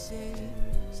 everything I say,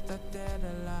 started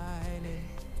aligning.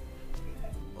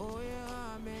 Oh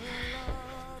yeah, I'm in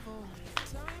love. Oh,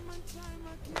 time and time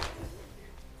again,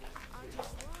 I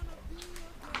just wanna be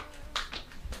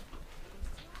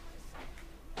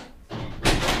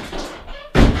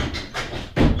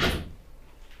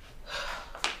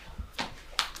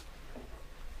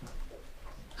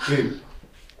Babe,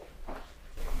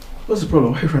 what's the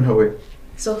problem? Why are you running away?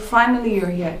 So finally you're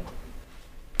here.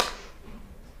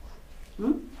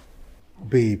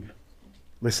 Babe,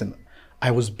 listen,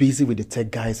 I was busy with the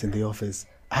tech guys in the office.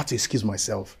 I had to excuse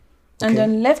myself. Okay? And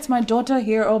then left my daughter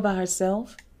here all by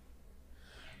herself?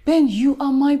 Ben, you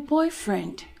are my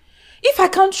boyfriend. If I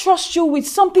can't trust you with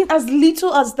something as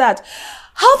little as that,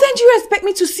 how then do you expect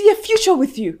me to see a future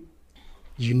with you?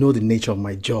 You know the nature of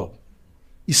my job.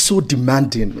 It's so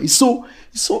demanding. It's so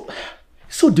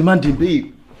demanding,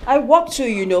 babe. I work too,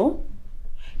 you know.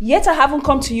 Yet I haven't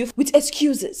come to you with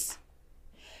excuses.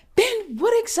 Ben,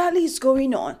 what exactly is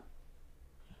going on?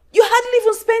 You hardly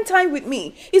even spent time with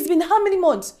me. It's been how many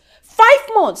months? 5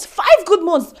 months. 5 good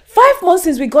months. 5 months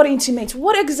since we got intimate.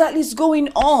 What exactly is going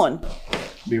on?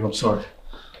 Babe, I'm sorry.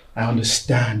 I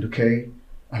understand, okay?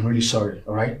 I'm really sorry,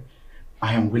 all right?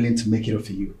 I am willing to make it up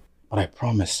for you. But I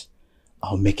promise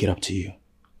I'll make it up to you.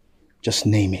 Just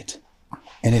name it.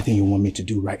 Anything you want me to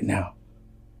do right now,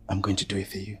 I'm going to do it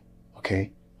for you,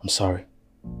 okay? I'm sorry.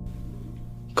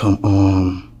 Come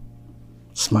on.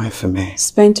 Smile for me.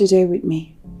 Spend today with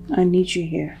me. I need you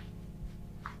here.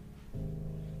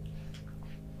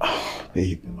 Oh,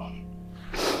 babe.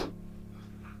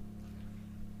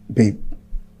 Babe,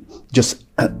 just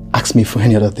ask me for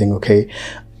any other thing, okay?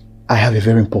 I have a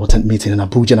very important meeting in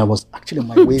Abuja and I was actually on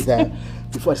my way there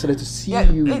before I started to see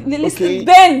you. Listen,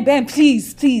 okay? Ben,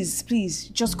 please,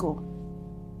 just go.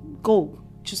 Go.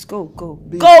 Just go.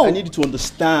 Babe, Go! I need you to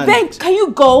understand. Ben, can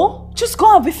you go? Just go,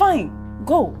 I'll be fine.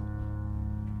 Go.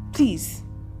 Please.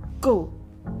 Go.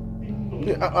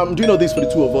 I'm doing all this for the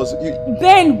two of us.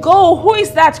 Ben, go! Who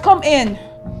is that? Come in.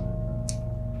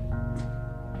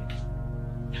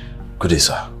 Good day,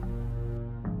 sir.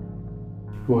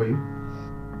 Who are you?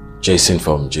 Jason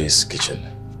from Jay's Kitchen.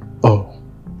 Oh,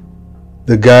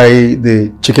 the guy,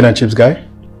 the chicken and chips guy?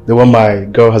 The one my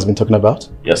girl has been talking about?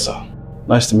 Yes, sir.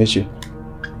 Nice to meet you.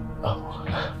 Oh,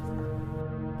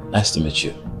 nice to meet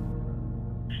you.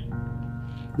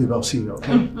 Babe, I'll see you,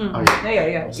 okay?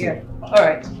 Yeah. All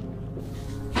right.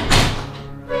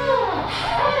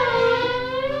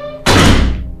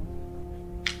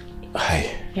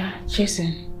 Hi. Yeah,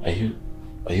 Jason.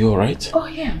 Are you alright? Oh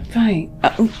yeah, I'm fine.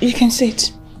 You can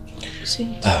sit.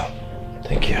 Sit.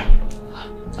 Thank you.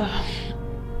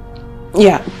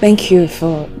 Yeah, thank you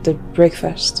for the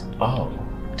breakfast. Oh,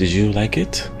 did you like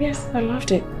it? Yes, I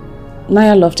loved it.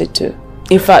 Naya loved it too.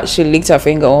 In fact, she licked her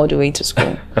finger all the way to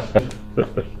school.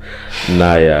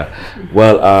 Naya.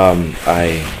 Well,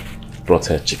 I brought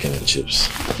her chicken and chips.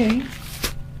 Okay.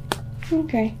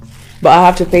 Okay. But I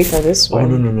have to pay for this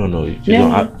one. Oh, no. You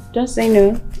don't have... Just say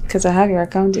no, because I have your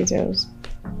account details.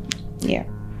 Yeah.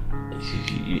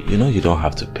 You know you don't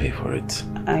have to pay for it.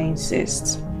 I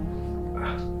insist.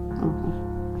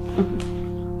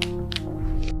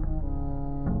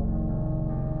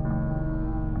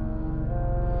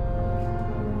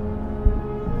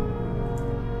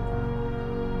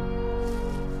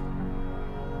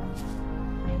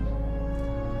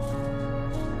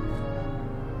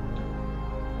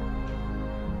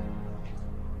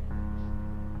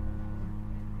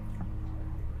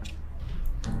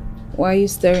 Why are you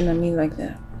staring at me like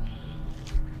that?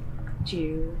 Do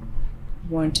you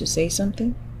want to say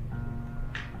something?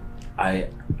 I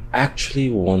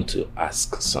actually want to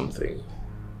ask something.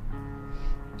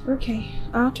 Okay,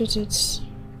 out with it.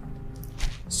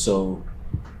 So,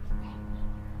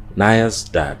 Naya's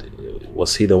dad,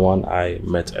 was he the one I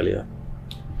met earlier?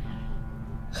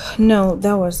 No,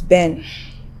 that was Ben,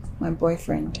 my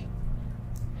boyfriend.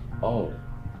 Oh.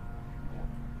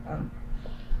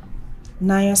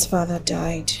 Naya's father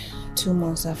died 2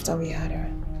 months after we had her.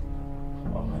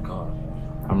 Oh my God.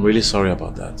 I'm really sorry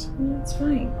about that. It's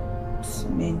fine. I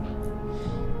mean,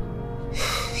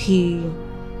 he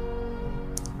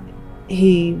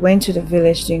went to the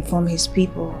village to inform his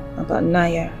people about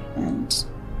Naya and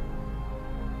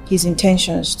his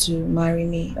intentions to marry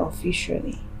me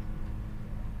officially.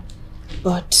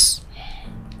 But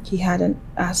he had an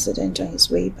accident on his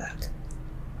way back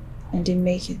and didn't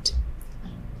make it.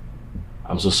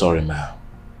 I'm so sorry, ma'am.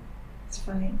 It's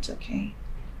fine, it's okay.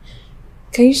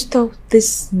 Can you stop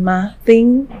this ma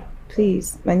thing?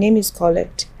 Please, my name is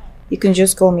Colette. You can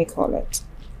just call me Colette.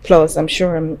 Plus, I'm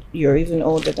sure you're even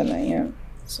older than I am,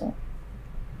 so.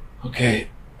 Okay,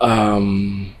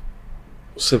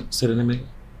 say the name again?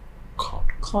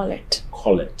 Colette.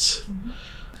 Colette.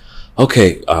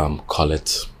 Okay,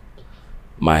 Colette,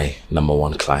 my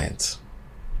 #1 client.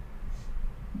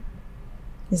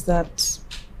 Is that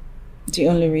the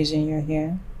only reason you're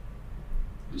here?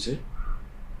 Is it?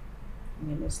 I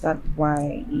mean, is that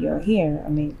why you're here? I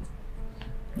mean,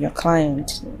 your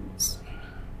client is...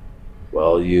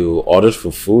 Well, you ordered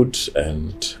for food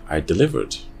and I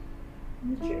delivered.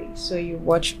 Okay, so you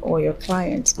watch all your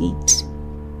clients eat?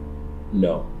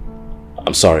 No.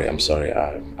 I'm sorry. I'm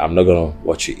not gonna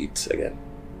watch you eat again.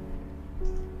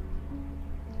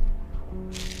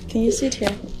 Can you sit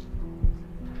here?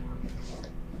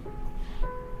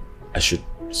 I should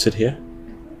sit here?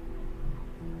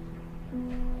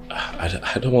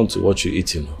 I don't want to watch you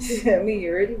eat, you know. I mean,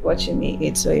 you're already watching me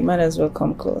eat, so you might as well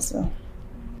come closer.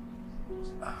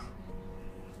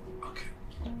 Okay.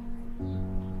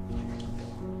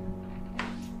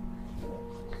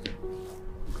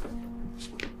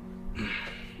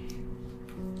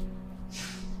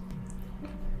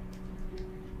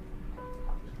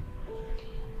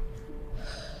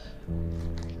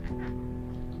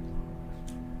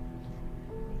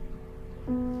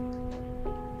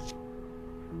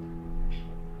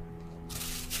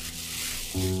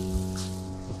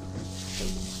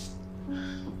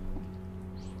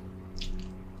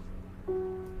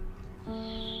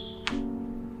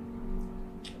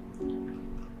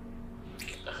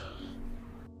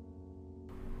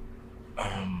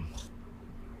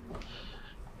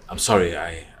 I'm sorry,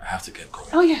 I have to get going.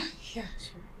 Oh, yeah, sure.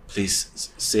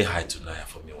 Please say hi to Naya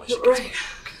for me when she gets back.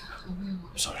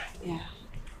 I'm sorry. Yeah.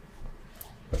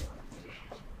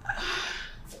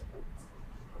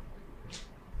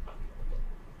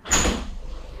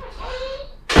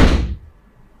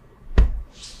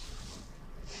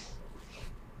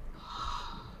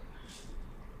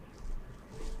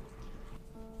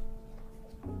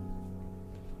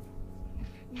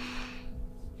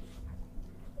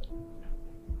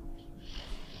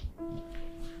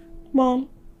 Mom,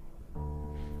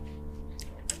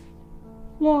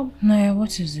 Mom. Naya,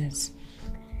 what is it?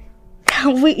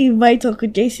 Can we invite Uncle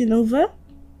Jason over?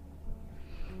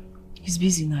 He's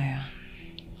busy, Naya.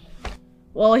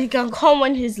 Well, he can come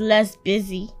when he's less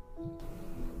busy.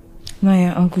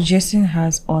 Naya, Uncle Jason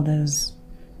has orders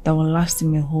that will last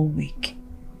him a whole week.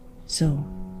 So,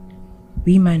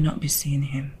 we might not be seeing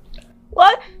him.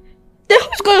 What? Then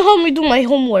who's going to help me do my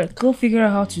homework? Go figure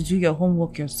out how to do your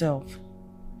homework yourself.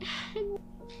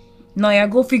 Naya,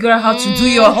 go figure out how to do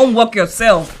your homework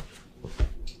yourself.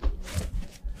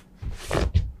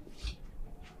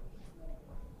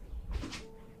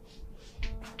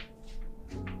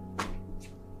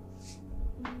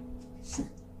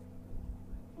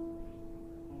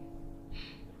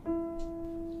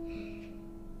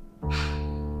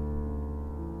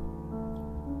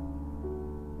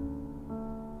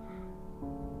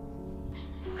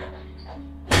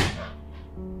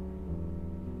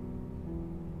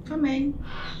 Come in.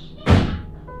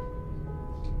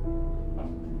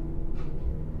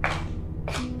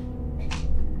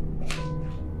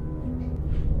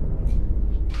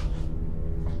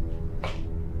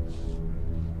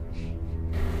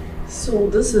 So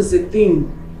this is the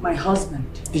thing my husband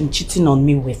been cheating on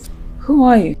me with. Who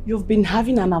are you? You've been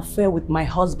having an affair with my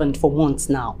husband for months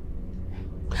now.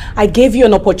 I gave you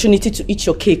an opportunity to eat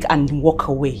your cake and walk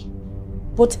away.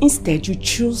 But instead you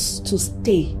choose to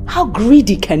stay. How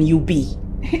greedy can you be?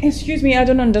 Excuse me, I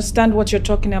don't understand what you're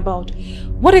talking about.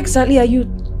 What exactly are you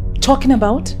talking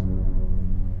about?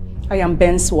 I am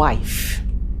Ben's wife.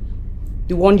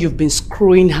 The one you've been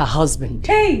screwing her husband.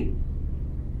 Hey!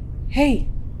 Hey!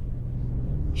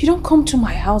 You don't come to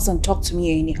my house and talk to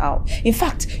me anyhow. In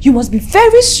fact, you must be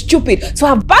very stupid to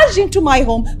have barged into my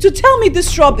home to tell me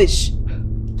this rubbish.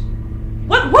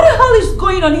 What the hell is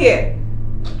going on here?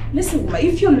 Listen, woman,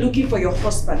 if you're looking for your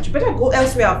husband, you better go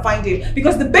elsewhere and find him.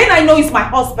 Because the Ben I know is my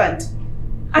husband.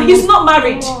 And he's not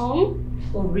married.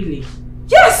 Mom? Oh, really?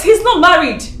 Yes, he's not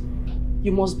married.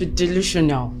 You must be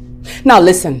delusional. Now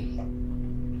listen.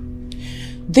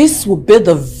 This will be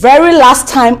the very last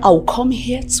time I'll come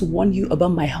here to warn you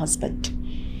about my husband.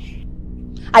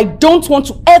 I don't want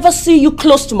to ever see you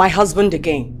close to my husband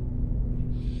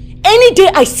again. Any day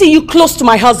I see you close to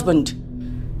my husband,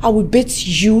 I will beat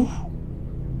you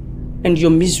and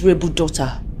your miserable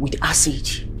daughter with acid.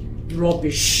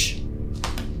 Rubbish.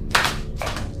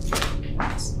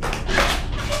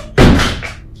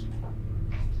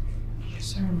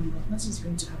 Sorry, Mama, nothing's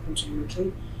going to happen to you,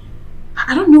 okay?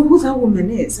 I don't know who that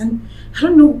woman is, and I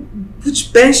don't know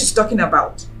which Ben she's talking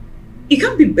about. It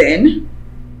can't be Ben.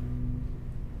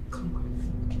 Come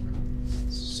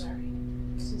on. Sorry.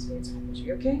 Nothing's going to happen to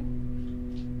you, okay?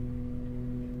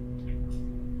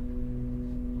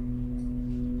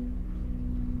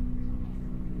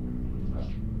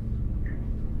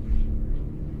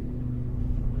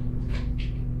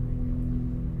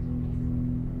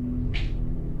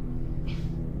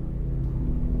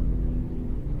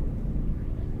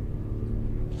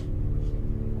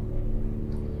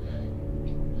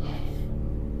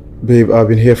 Babe, I've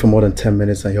been here for more than 10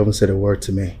 minutes and you haven't said a word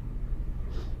to me.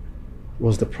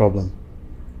 What's the problem?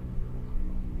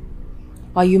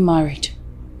 Are you married?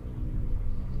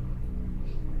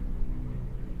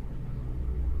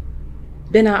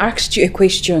 Ben, I asked you a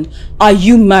question. Are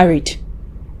you married?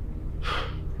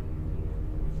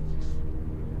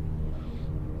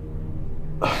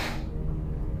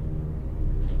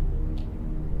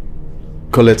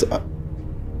 Colette,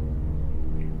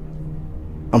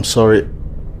 I'm sorry.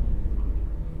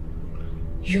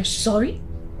 You're sorry?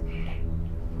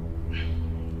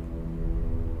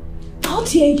 How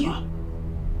dare you?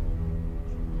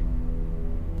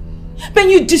 Ben,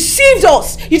 you deceived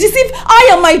us! You deceived I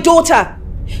and my daughter!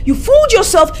 You fooled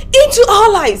yourself into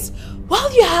our lives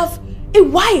while you have a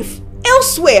wife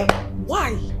elsewhere.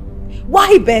 Why?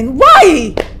 Why, Ben?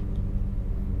 Why?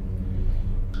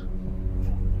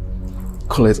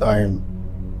 Colette,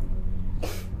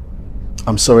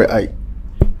 I'm sorry. I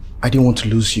didn't want to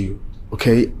lose you.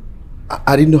 Okay,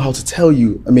 I didn't know how to tell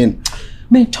you. I mean,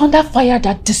 may thunder fire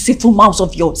that deceitful mouth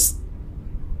of yours.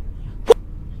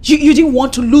 You didn't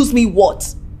want to lose me,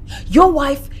 what? Your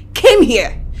wife came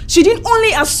here. She didn't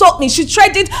only assault me, she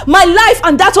threatened my life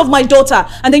and that of my daughter.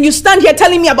 And then you stand here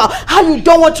telling me about how you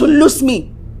don't want to lose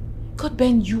me. God,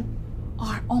 Ben, you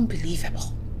are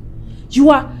unbelievable.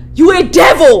 You are a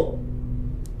devil.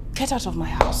 Get out of my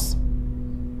house.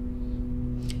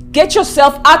 Get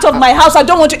yourself out of my house. I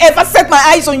don't want to ever set my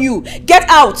eyes on you. Get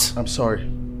out. I'm sorry.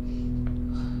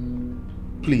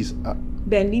 Please.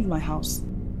 Ben, leave my house.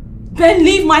 Ben,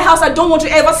 leave my house. I don't want to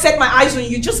ever set my eyes on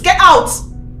you. Just get out.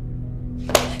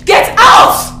 Get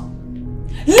out!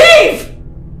 Leave!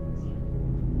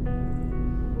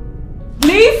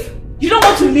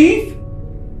 leave?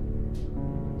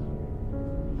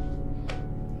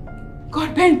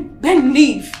 God, Ben,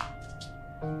 leave.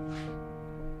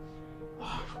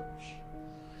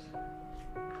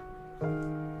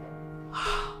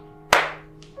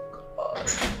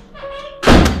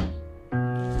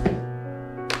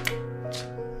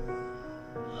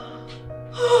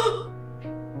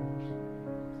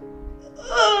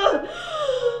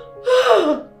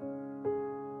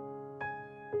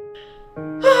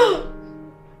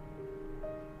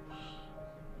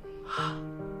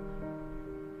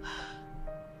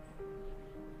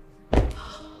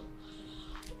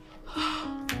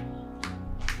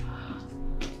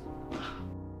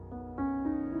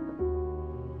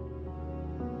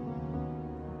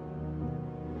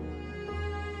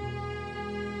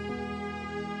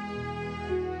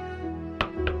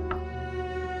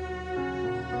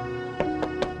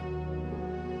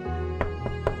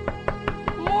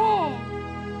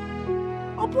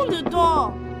 Open the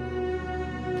door.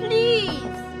 Please.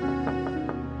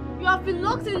 You have been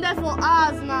locked in there for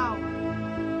hours now.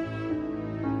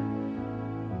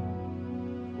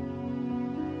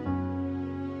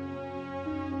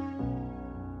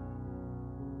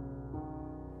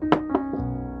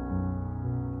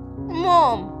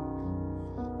 Mom,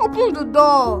 open the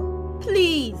door.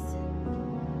 Please.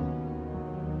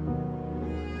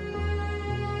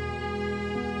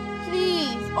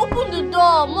 Please, open the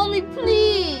door. Mommy,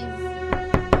 please.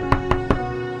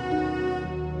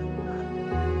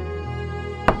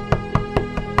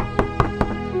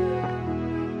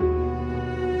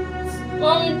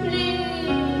 Mommy, please.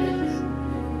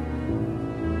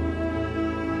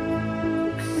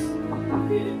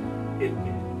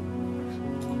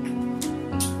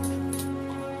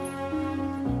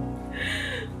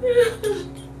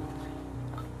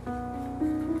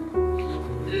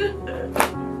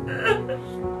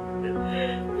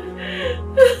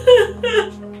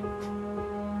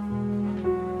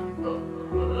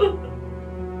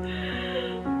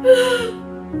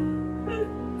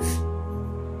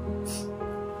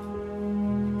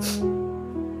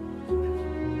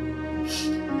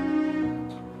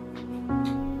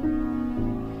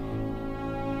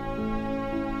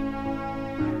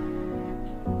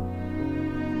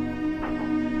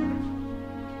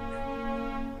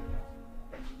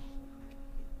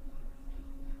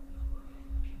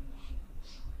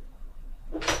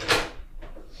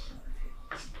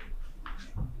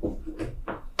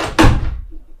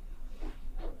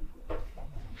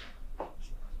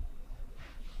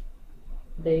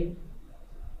 Babe,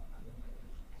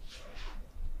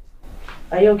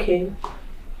 are you okay?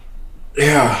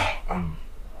 Yeah, I'm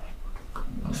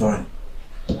fine.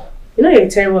 You know you're a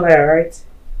terrible liar, right?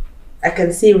 I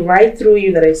can see right through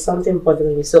you that there's something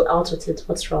bothering you, so out with it.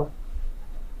 What's wrong?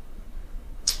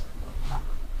 I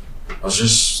was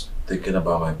just thinking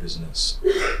about my business.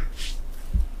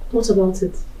 What about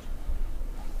it?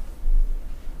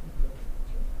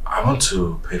 I want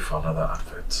to pay for another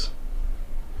advert.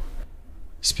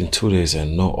 It's been 2 days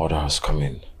and no order has come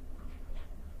in.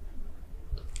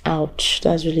 Ouch,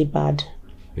 that's really bad.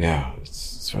 Yeah,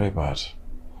 it's very bad.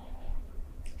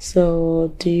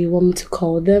 So, do you want me to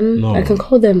call them? No. I can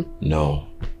call them. No,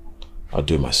 I'll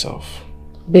do it myself.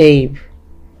 Babe,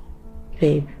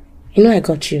 you know I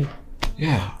got you.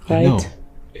 Yeah, right? I know.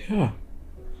 Yeah,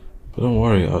 but don't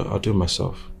worry, I'll do it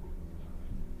myself.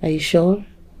 Are you sure?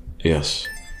 Yes.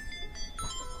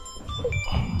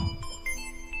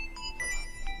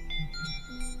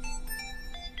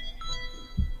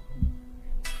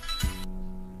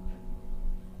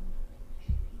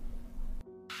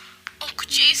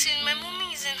 Jason, my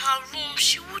mommy is in her room.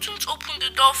 She wouldn't open the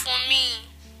door for me.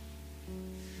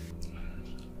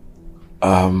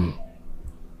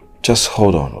 Just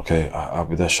hold on, okay? I'll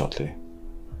be there shortly.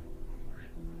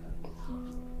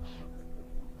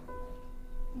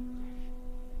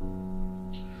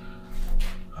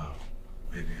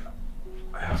 Baby,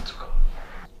 I have to go.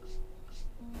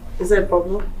 Is there a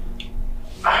problem?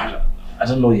 I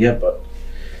don't know yet, but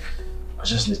I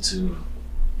just need to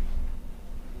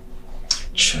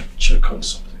check on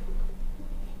something.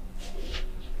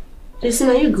 Listen,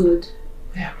 are you good?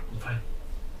 Yeah, I'm fine.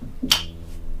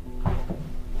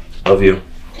 Love you.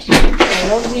 I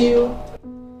love you.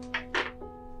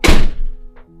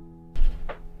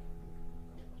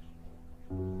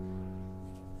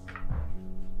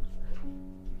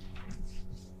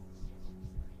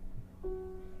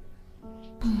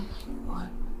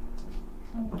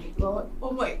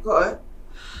 Oh my God.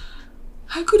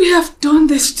 How could he have done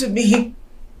this to me?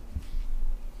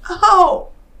 How?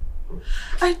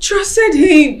 I trusted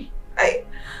him.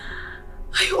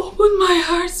 I opened my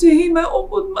heart to him. I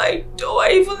opened my door.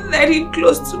 I even let him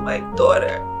close to my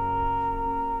daughter.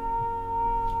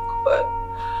 But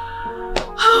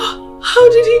how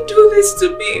did he do this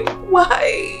to me?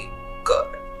 Why? God,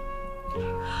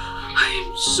 I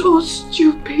am so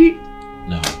stupid.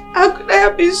 No. How could I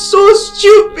have been so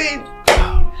stupid?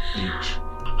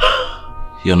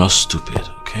 You're not stupid,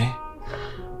 okay?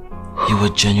 You were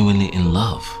genuinely in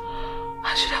love.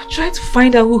 I should have tried to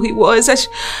find out who he was. I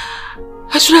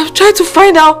should have tried to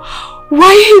find out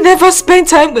why he never spent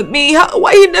time with me,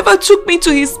 why he never took me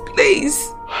to his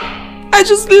place. I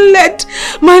just let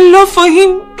my love for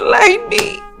him blind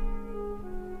me.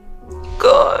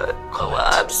 God,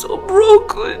 I'm so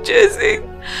broken, Jesse.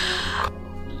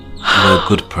 You're a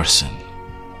good person,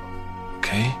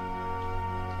 okay?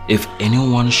 If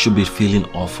anyone should be feeling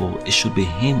awful, it should be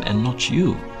him and not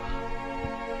you.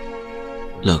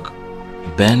 Look,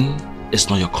 Ben is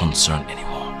not your concern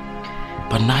anymore,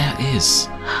 but Naya is.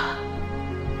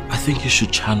 I think you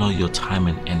should channel your time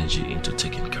and energy into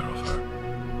taking care of her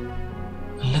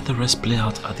and let the rest play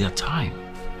out at their time.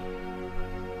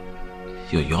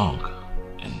 You're young,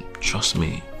 and trust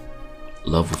me,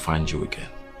 love will find you again.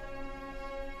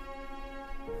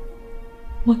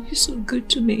 Why are you so good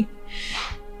to me?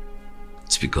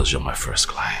 It's because you're my first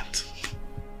client.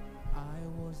 I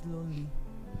was lonely.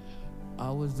 I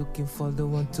was looking for the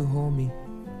one to hold me,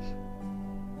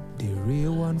 the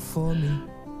real one for me.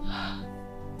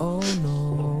 Oh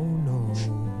no, no.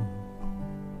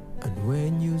 And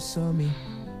when you saw me,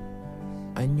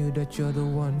 I knew that you're the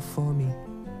one for me.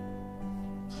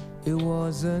 It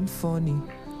wasn't funny.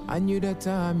 I knew that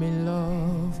I'm in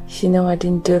love. You know I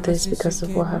didn't do this because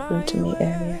of what happened to me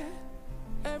earlier.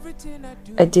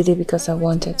 I did it because I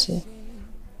wanted to.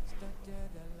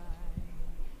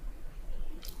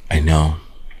 I know.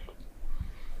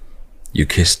 You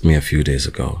kissed me a few days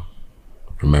ago.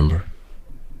 Remember?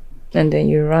 And then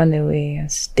you ran away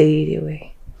and stayed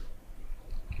away.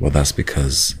 Well, that's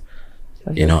because,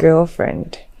 Of you your know,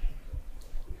 girlfriend.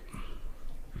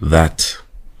 that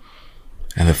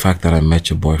and the fact that I met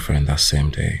your boyfriend that same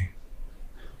day.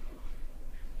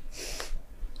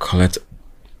 Colette,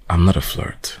 I'm not a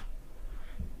flirt.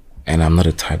 And I'm not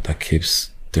a type that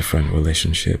keeps different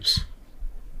relationships.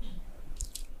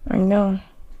 I know.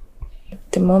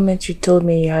 The moment you told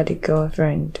me you had a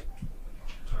girlfriend,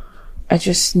 I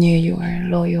just knew you were a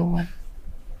loyal one.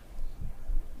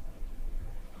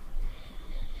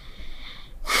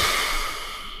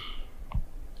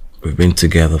 We've been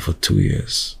together for 2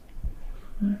 years.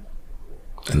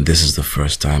 And this is the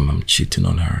first time I'm cheating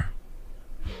on her.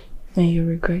 And you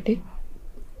regret it?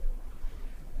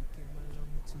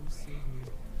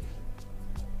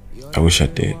 I wish I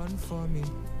did.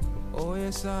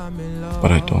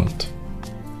 But I don't.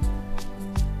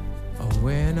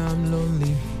 When I'm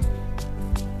lonely,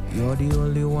 you're the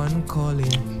only one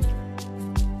calling.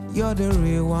 You're the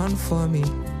real one for me.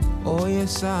 Oh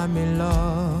yes, I'm in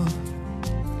love.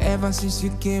 Ever since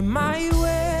you came my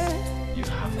way,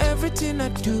 everything I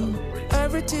do,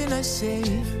 everything I say,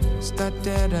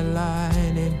 started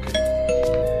aligning.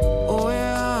 Oh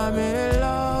yeah, I'm in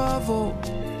love. Oh,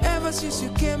 ever since you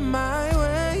came my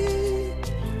way,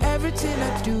 everything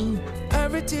I do,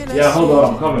 everything I say, hold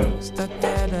on, I'm coming.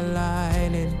 started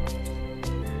aligning.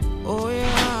 Oh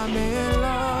yeah, I'm in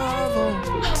love.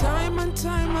 Oh, time and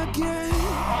time again,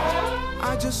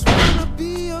 I just wanna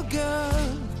be your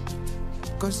girl.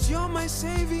 'Cause you're my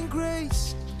saving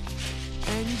grace,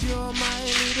 and you're my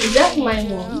little. Is that my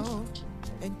mom?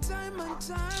 And time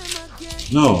again,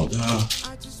 No,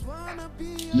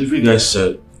 you guys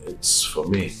said it's for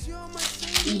me.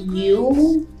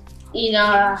 You in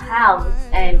our house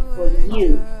and for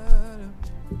you.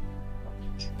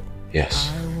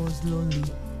 Yes. I was lonely.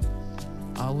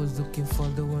 I was looking for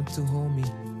the one to hold me,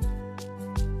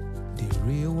 the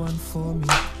real one for me.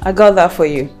 I got that for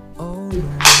you. Oh no,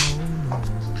 no.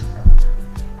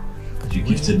 You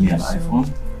gifted me an iPhone?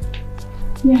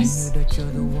 Yes. I knew that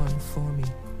you're the one for me.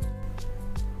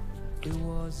 It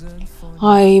wasn't funny.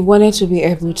 I wanted to be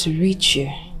able to reach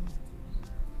you.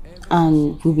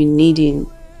 And we'll be needing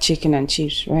chicken and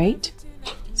chips, right?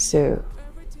 So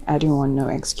I didn't want no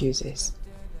excuses.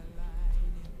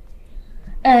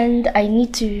 And I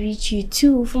need to reach you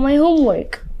too for my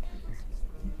homework.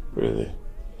 Really?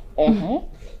 Mm-hmm.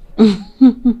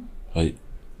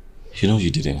 You know you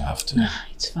didn't have to.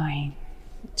 It's fine.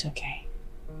 It's okay.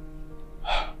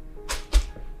 Wow.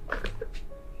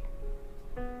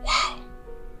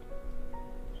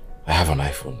 I have an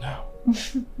iPhone now.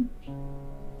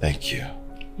 Thank you.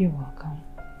 You're welcome.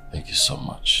 Thank you so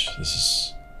much.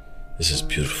 This is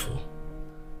beautiful.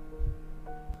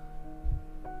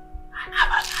 I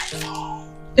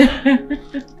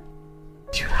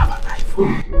you have an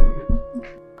iPhone?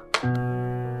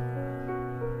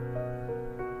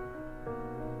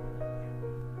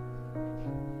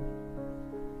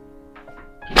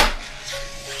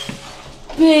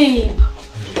 Babe.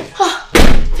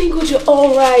 Thank God you're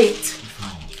alright.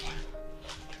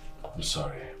 I'm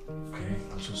sorry. Okay?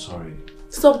 I'm so sorry.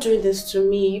 Stop doing this to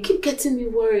me. You keep getting me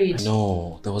worried.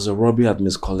 No, there was a robbery at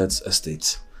Miss Colette's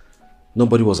estate.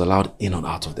 Nobody was allowed in or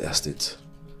out of the estate.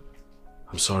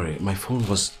 I'm sorry. My phone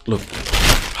was... Look.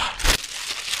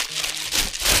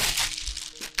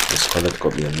 Miss Colette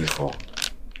got me a new phone.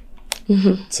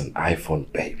 It's an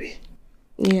iPhone, baby.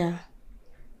 Yeah.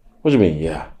 What do you mean,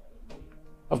 yeah?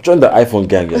 I've joined the iPhone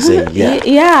gang, you're saying yeah.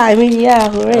 Yeah, I mean, yeah,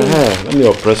 hooray. Let me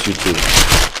oppress you too.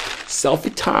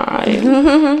 Selfie time.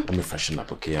 Let me freshen up,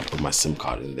 okay? And put my SIM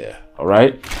card in there.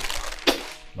 Alright?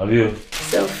 Love you.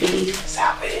 Selfie.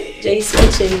 Selfie. Jason.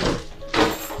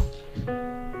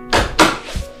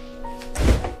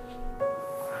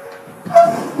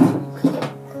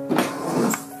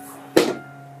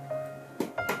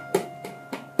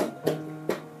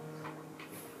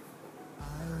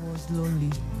 I was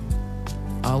lonely.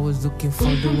 I was looking for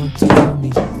the one to hold me,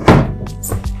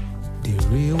 the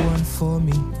real one for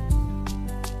me.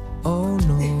 Oh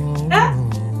no, no.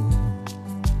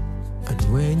 And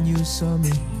when you saw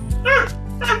me,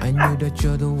 I knew that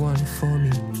you're the one for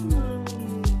me.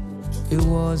 It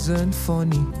wasn't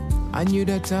funny, I knew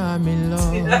that I'm in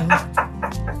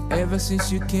love. Ever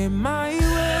since you came my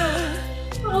way,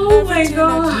 oh my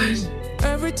God,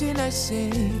 everything I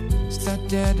say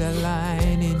started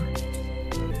aligning.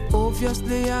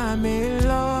 Obviously I'm in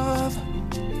love.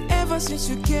 Ever since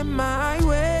you came my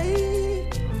way,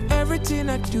 everything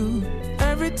I do,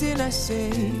 everything I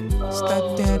say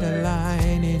started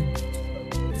aligning.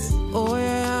 Oh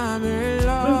yeah, I'm in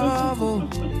love. Oh.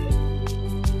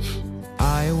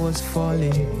 I was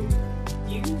falling,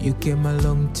 you came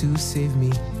along to save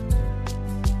me.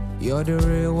 You're the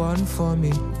real one for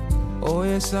me. Oh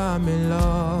yes, I'm in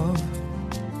love.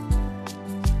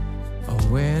 Oh,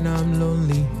 when I'm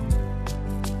lonely,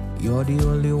 you're the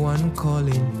only one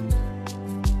calling.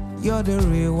 You're the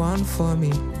real one for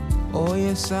me. Oh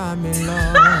yes, I'm in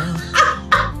love.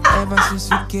 Ever since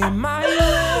you came my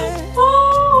way,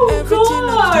 everything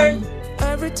I do,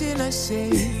 everything I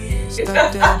say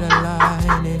started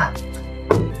aligning.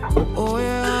 Oh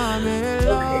yeah, I'm in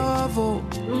love. Oh,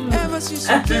 ever since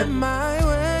you came my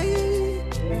way,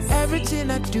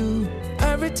 everything I do,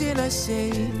 everything I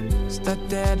say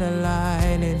started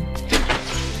aligning.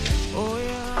 Oh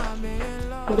yeah, I'm in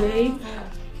love. Babe.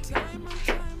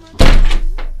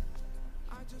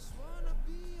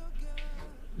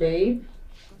 Babe.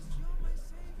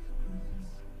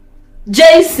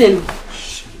 Jason.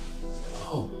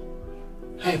 Oh.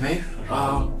 Hey, babe.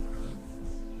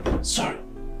 Sorry.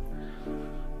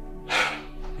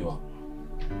 You what?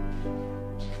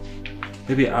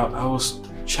 Baby, I was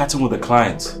chatting with a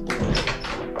client.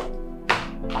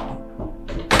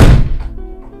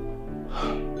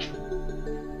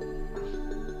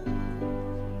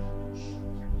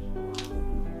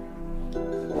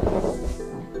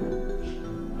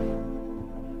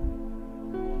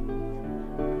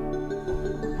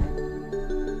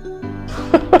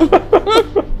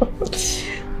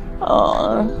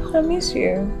 Oh, I miss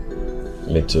you.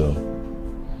 Me too.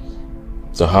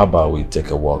 So how about we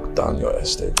take a walk down your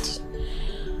estate?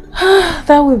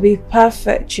 That would be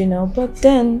perfect, you know, but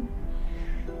then,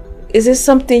 is this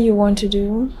something you want to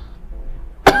do?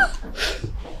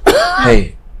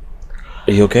 Hey,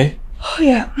 are you okay? Oh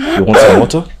yeah. You want some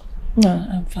water? No,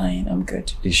 I'm fine, I'm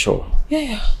good. Are you sure?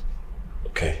 Yeah.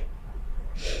 Okay.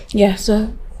 Yeah,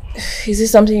 so, is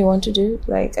this something you want to do?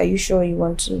 Like, are you sure you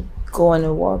want to go on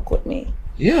a walk with me?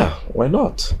 Yeah, why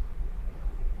not?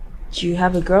 Do you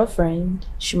have a girlfriend?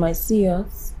 She might see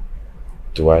us.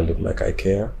 Do I look like I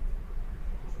care?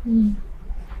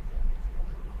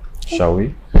 Shall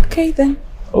we? Okay then.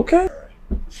 Okay.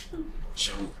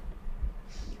 Shall we?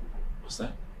 What's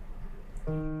that?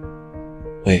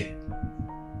 Wait.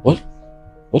 What?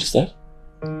 What is that?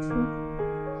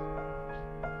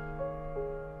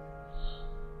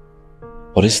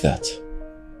 What is that?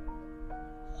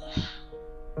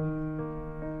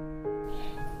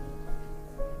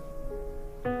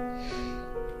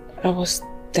 I was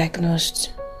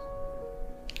diagnosed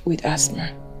with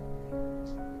asthma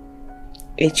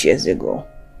 8 years ago.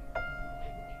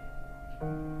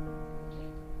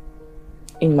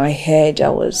 In my head, I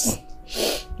was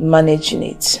managing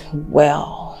it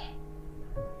well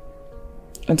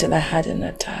until I had an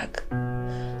attack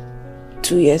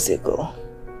 2 years ago.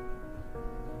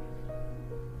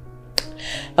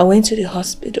 I went to the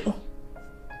hospital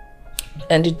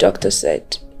And the doctor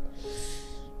said,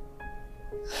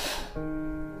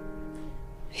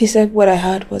 he said what I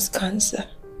had was cancer.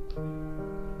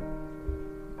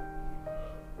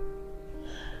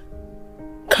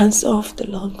 Cancer of the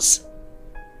lungs.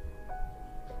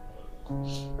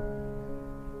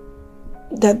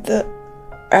 That the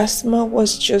asthma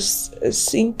was just a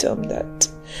symptom that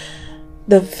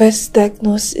the first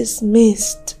diagnosis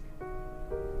missed.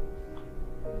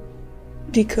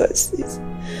 Because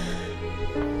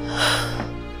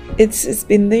it's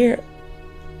been there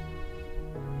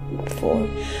for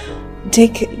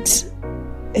decades,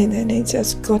 and then it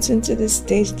has gotten to the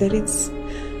stage that it's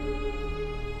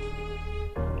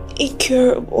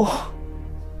incurable.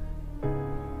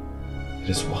 It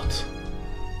is what?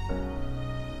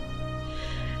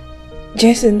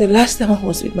 Jason, the last time I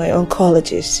was with my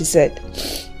oncologist, she said,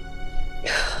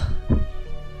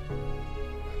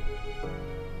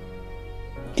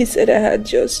 he said I had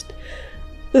just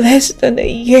less than a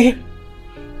year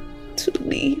to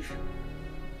live.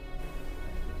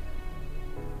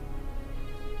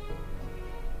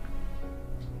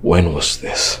 When was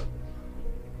this?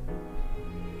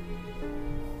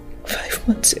 5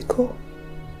 months ago.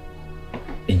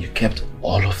 And you kept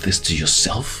all of this to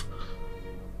yourself?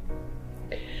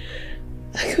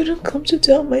 I couldn't come to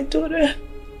tell my daughter.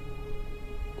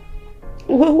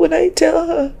 What would I tell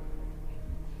her?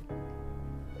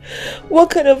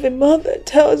 What kind of a mother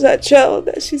tells her child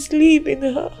that she's leaving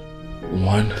her?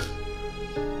 One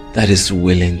that is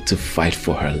willing to fight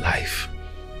for her life.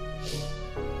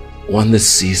 One that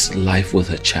sees life with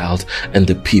her child and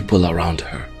the people around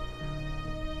her.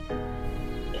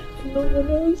 No one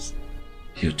else.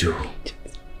 You do.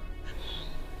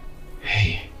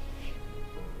 Hey.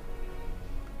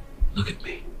 Look at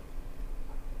me.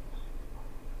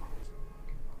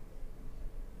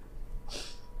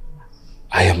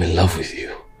 I am in love with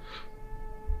you.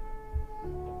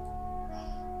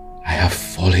 I have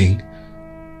fallen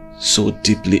so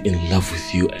deeply in love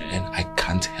with you and I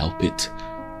can't help it.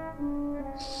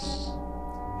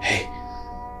 Hey,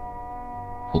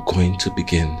 we're going to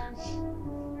begin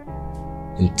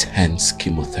intense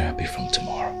chemotherapy from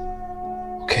tomorrow.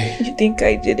 Okay? You think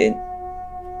I didn't?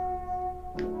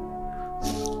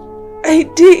 I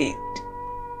did.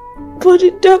 But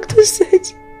the doctor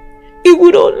said it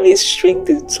would only shrink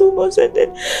the tumors and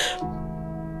then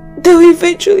they'll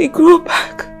eventually grow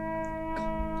back.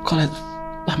 Colin,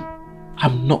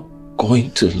 I'm not going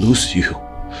to lose you.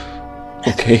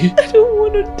 Okay? I don't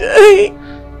want to die.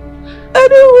 I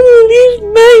don't want to leave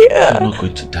Maya. You're not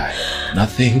going to die.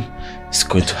 Nothing is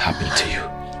going to happen to you.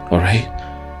 Alright?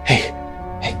 Hey.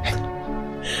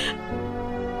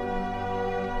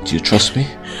 Do you trust me?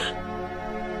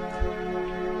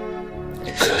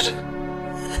 Good.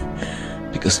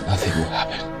 Because nothing will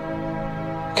happen.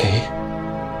 Okay?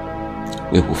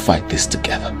 We will fight this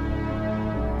together.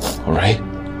 Alright?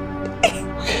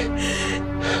 Okay.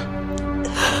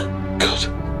 Good.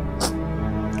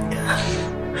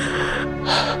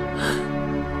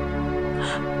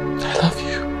 I love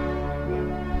you.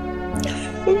 I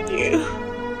love you.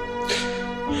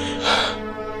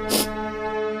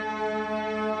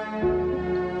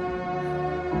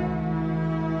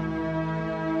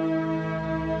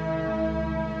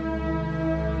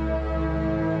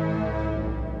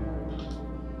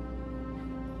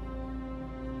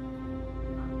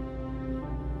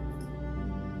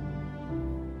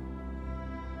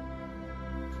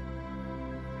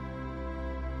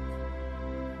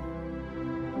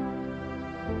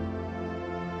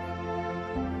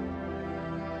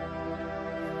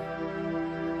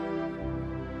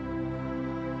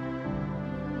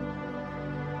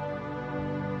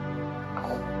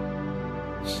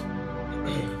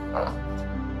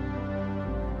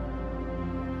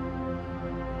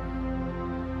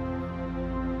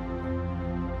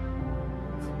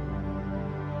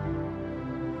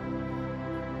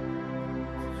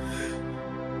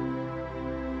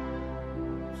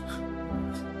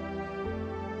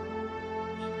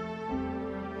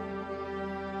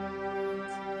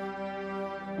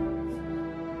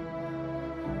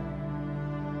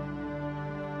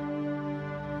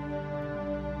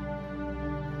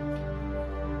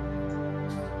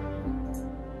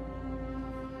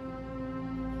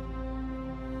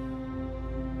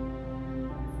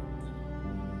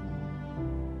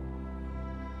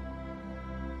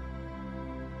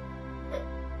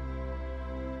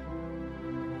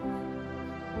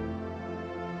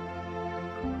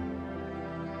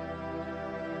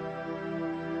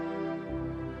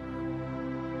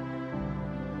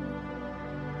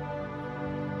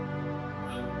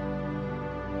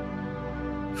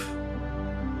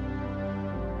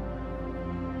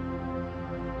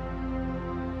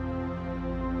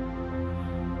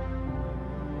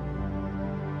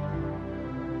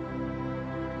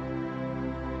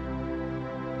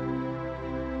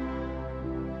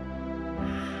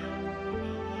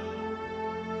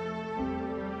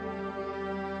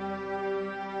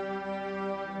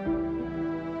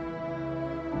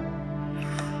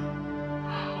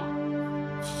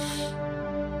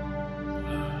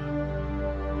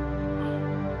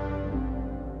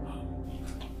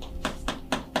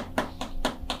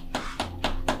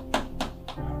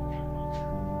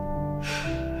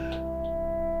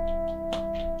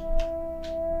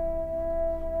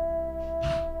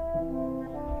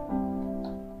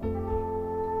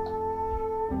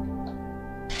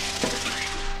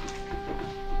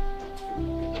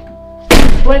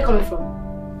 Where are you coming from?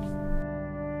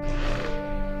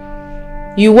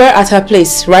 You were at her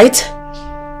place, right?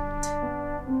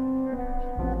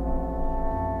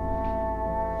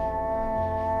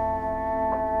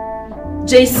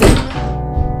 JC.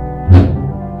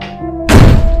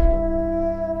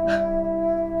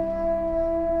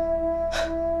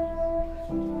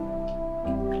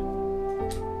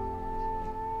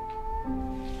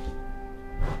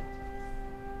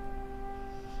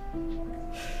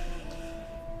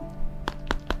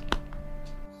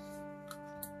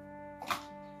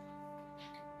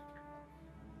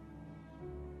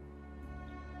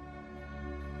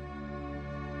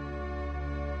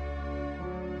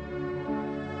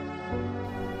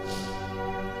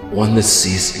 One that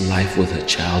sees life with her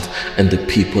child and the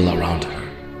people around her.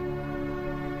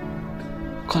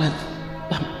 Colin,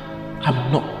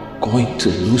 I'm not going to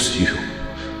lose you.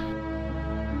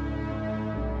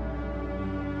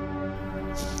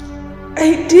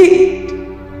 I did,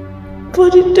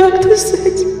 but the doctor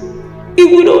said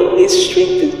it would only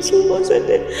shrink the tumors and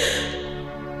then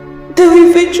they will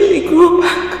eventually grow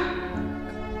back.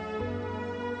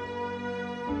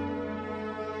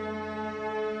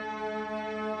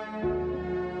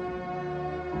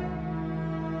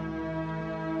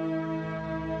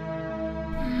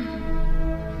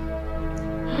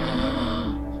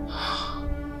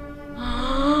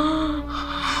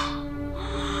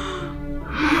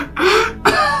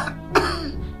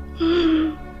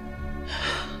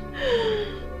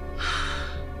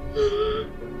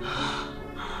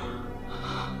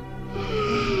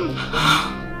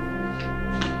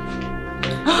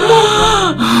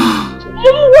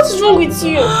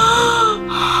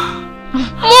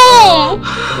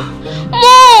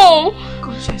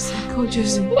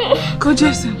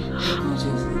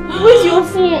 Where's your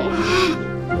phone?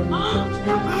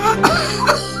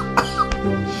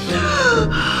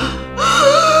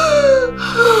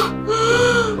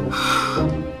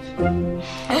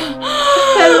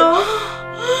 Hello?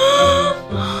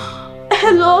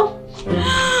 Hello?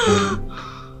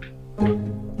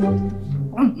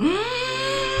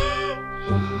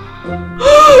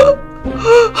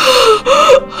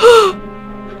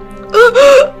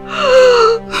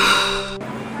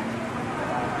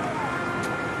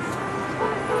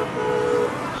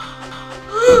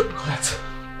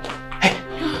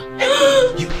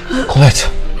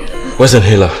 Where's the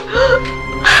inhaler? I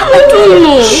don't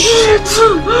know. Shit.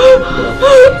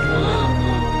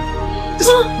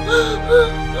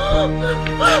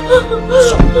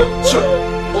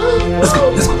 Let's go.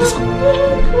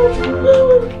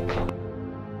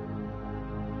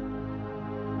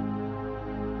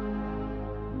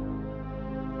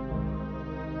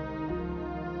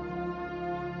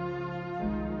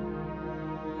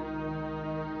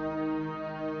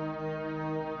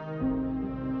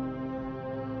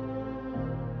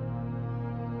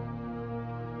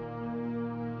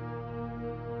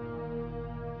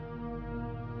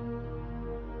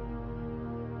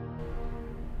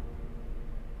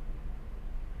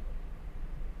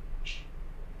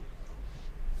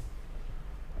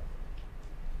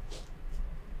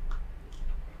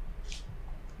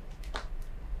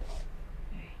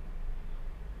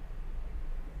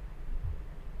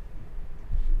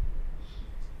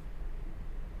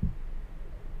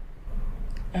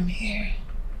 I'm here.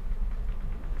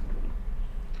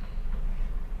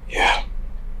 Yeah.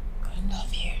 I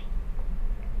love you.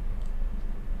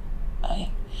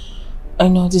 I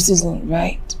know this isn't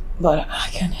right, but I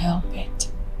can't help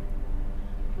it.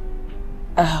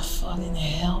 I have fallen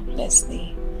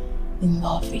helplessly in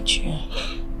love with you.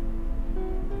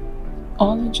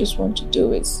 All I just want to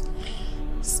do is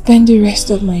spend the rest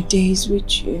of my days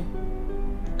with you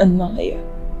and Nollywood.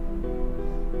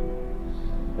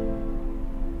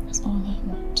 That's all I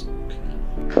want.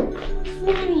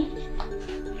 Mommy,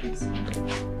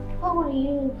 how are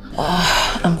you?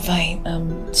 I'm fine.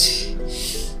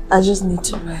 I just need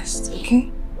to rest,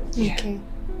 okay? Yeah.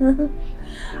 Okay.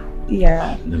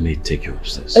 Yeah. Let me take you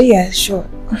upstairs. Oh yeah, sure.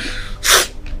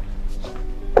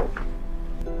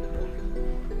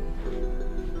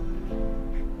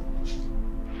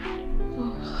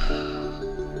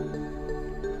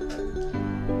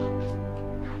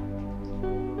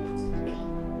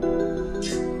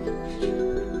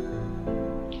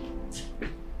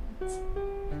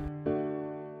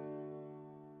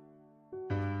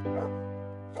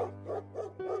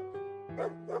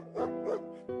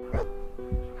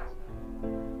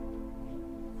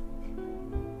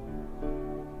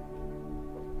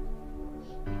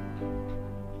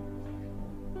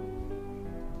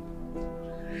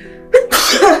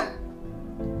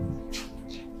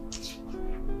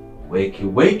 Wakey,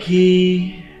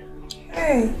 wakey.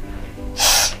 Hey.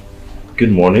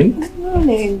 Good morning. Good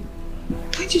morning.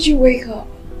 When did you wake up?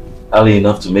 Early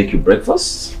enough to make you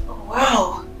breakfast? Oh,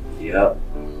 wow. Yeah.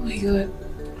 Oh my god.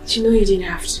 Did you know you didn't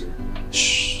have to?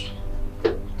 Shh.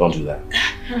 Don't do that.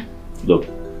 Look,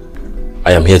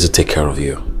 I am here to take care of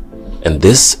you. And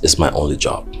this is my only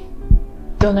job.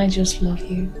 Don't I just love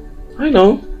you? I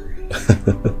know.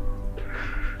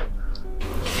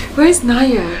 Where's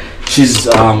Naya? She's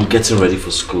getting ready for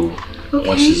school. Okay.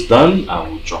 Once she's done, I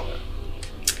will drop her.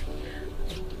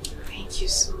 Thank you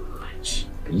so much.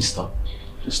 Can you stop?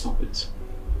 Just stop it.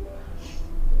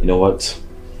 You know what?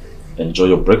 Enjoy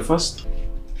your breakfast.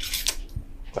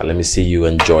 And let me see you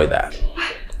enjoy that.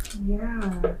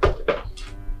 Yeah.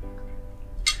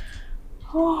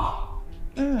 Oh.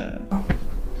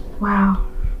 Wow.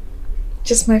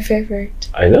 Just my favorite.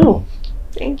 I know.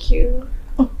 Thank you.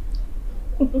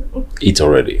 Eat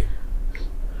already.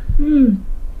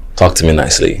 Talk to me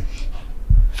nicely.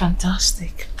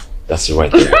 Fantastic. That's it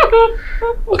right there.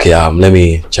 Okay, let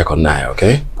me check on Naya,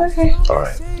 okay? Okay.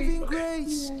 Alright.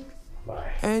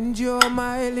 Bye. And you're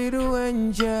my little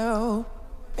angel.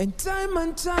 And time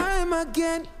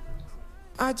again,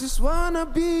 I just wanna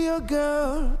be your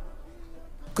girl.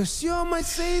 'Cause you're my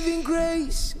saving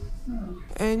grace.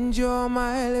 And you're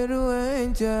my little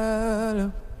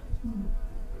angel.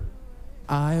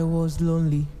 I was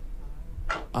lonely.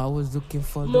 I was looking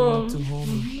for the one to hold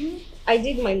me. I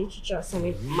did my literature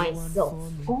assignment myself.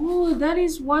 Oh, that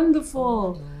is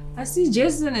wonderful. I see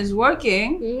Jason is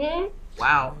working.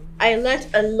 Wow. I learned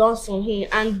a lot from him,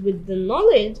 and with the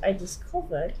knowledge I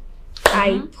discovered,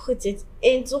 I put it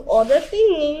into other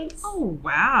things. Oh,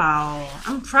 wow.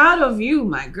 I'm proud of you,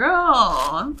 my girl.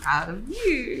 I'm proud of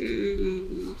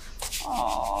you.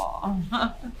 Oh.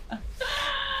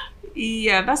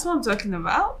 Yeah, that's what I'm talking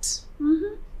about.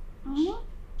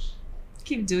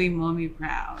 Keep doing mommy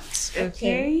proud,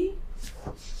 okay?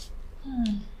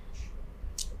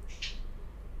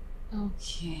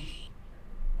 Okay.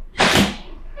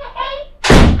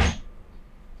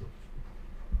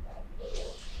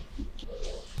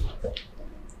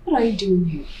 What are you doing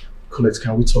here? Colette,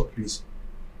 can we talk, please?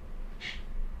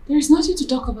 There's nothing to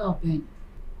talk about, Ben.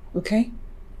 Okay?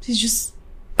 Please just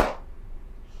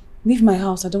leave my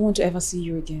house. I don't want to ever see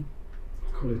you again.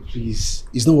 Colette, please.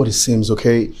 It's not what it seems,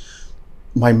 okay?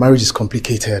 My marriage is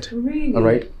complicated. Really?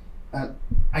 Alright? And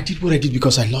I did what I did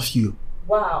because I love you.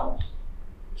 Wow.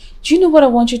 Do you know what I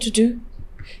want you to do?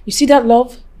 You see that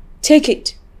love? Take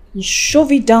it and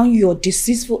shove it down your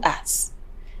deceitful ass.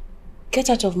 Get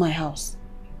out of my house.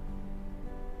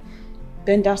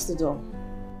 Ben, that's the door.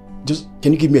 Just,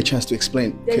 can you give me a chance to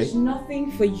explain? There's nothing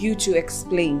for you to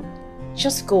explain.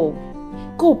 Just go.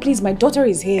 Go, please. My daughter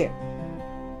is here.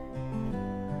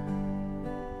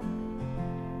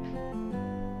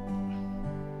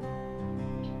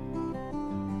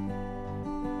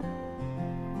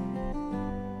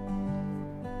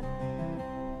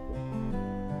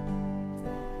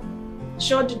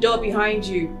 Shut the door behind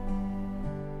you.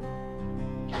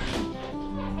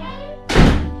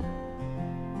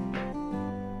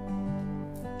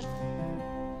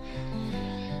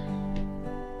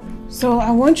 So I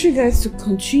want you guys to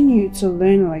continue to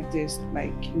learn like this.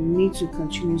 Like, you need to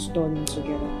continue studying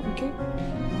together, okay?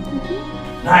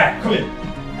 Naya, come here.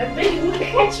 I bet you won't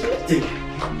catch me. Take it.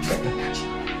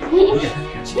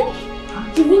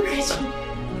 You won't catch me.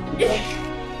 You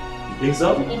think so?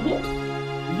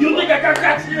 You think I can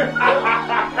catch you?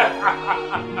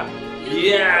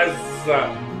 Yes!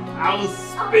 I will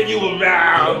spin you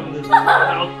around.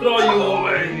 I'll throw you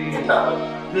away.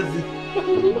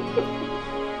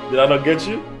 Did I not get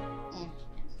you?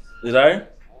 Did I?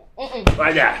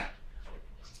 Right there.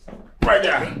 Right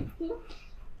there.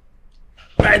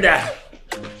 Right there.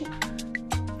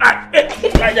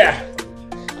 Right there.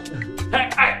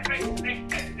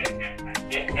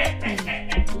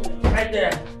 Right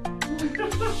there.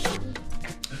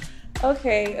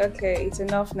 Okay, it's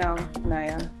enough now,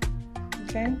 Naya.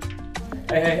 Okay?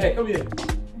 Hey, come here.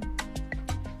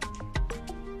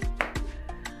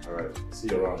 Alright, see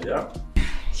you around, yeah?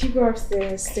 You go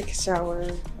upstairs, take a shower,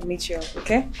 I'll meet you up,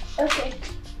 okay? Okay.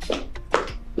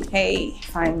 Hey,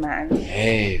 fine man.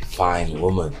 Hey, fine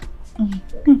woman.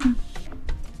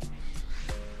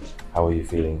 How are you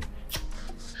feeling?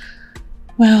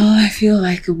 Well, I feel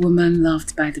like a woman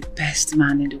loved by the best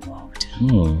man in the world.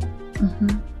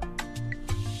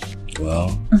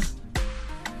 Well,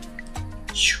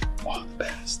 you are the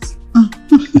best.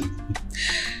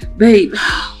 Babe,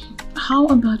 how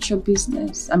about your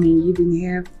business? I mean, you've been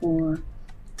here for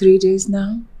 3 days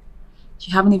now.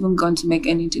 You haven't even gone to make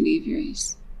any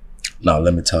deliveries. Now,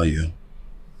 let me tell you.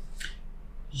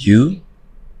 You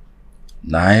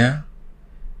Naya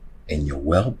and your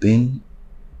well-being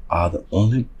are the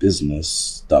only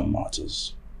business that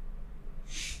matters.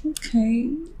 Okay.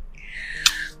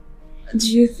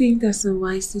 Do you think that's a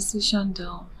wise decision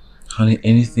though? Honey,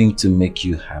 anything to make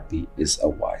you happy is a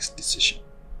wise decision.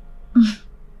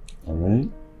 Alright?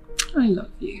 I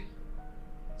love you.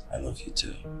 I love you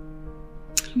too.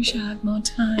 I wish I had more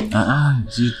time.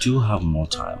 You do have more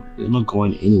time. You're not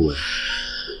going anywhere.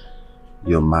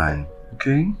 You're mine,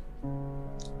 okay?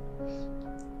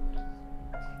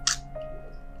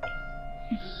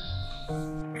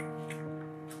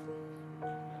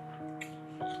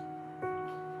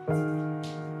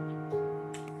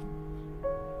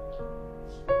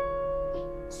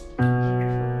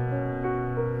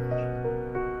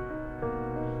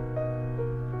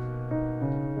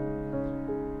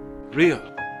 Ria.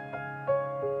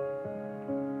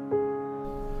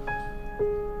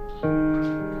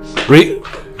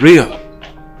 Ria.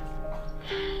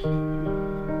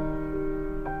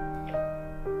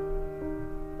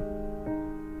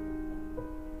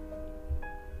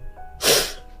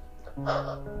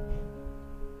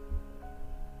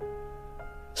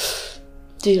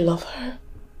 Do you love her?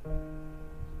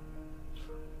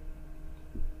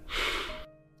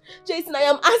 Jason, I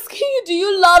am asking you, do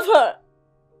you love her?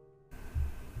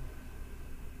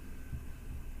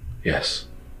 Yes.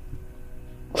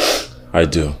 I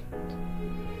do.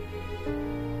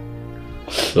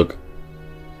 Look,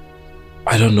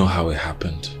 I don't know how it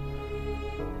happened,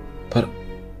 but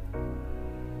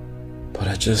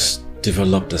I just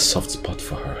developed a soft spot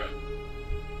for her.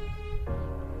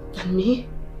 And me?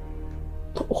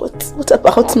 What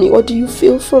about me? What do you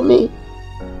feel for me?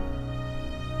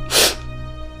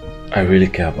 I really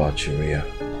care about you, Ria.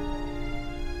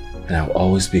 And I'll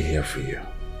always be here for you.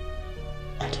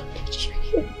 I don't need you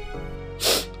here.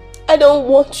 I don't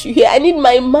want you here. I need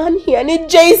my man here. I need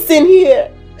Jason here.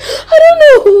 I don't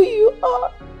know who you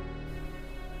are.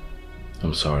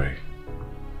 I'm sorry.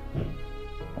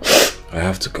 I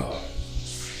have to go.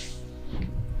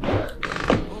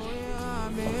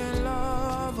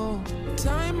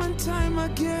 Time and time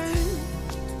again,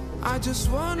 I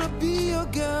just wanna be your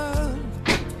girl,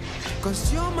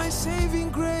 'cause you're my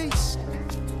saving grace,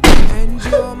 and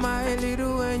you're my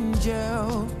little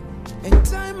angel. And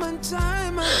time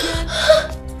again,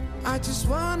 I just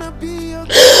wanna be your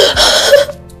girl,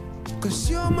 'cause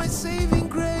you're my saving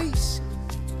grace,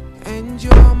 and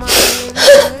you're my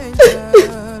little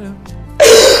angel.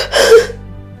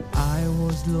 I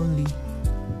was lonely,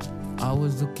 I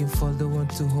was looking for the one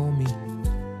to hold me,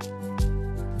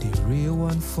 the real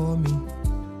one for me.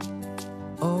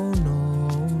 Oh no,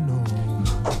 no.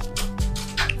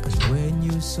 And when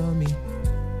you saw me,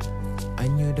 I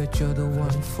knew that you're the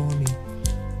one for me.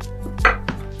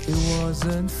 It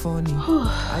wasn't funny,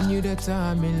 I knew that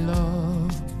I'm in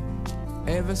love.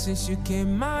 Ever since you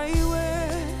came my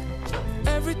way,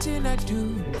 everything I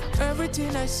do,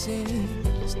 everything I say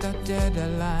started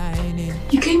aligning.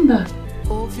 You came back?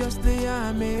 Obviously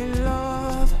I'm in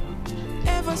love.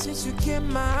 Ever since you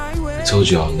came my way, I told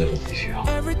you I'll never leave you.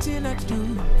 everything I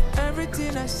do,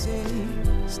 everything I say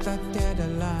started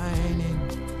aligning.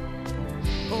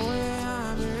 Oh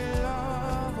yeah, I'm in love.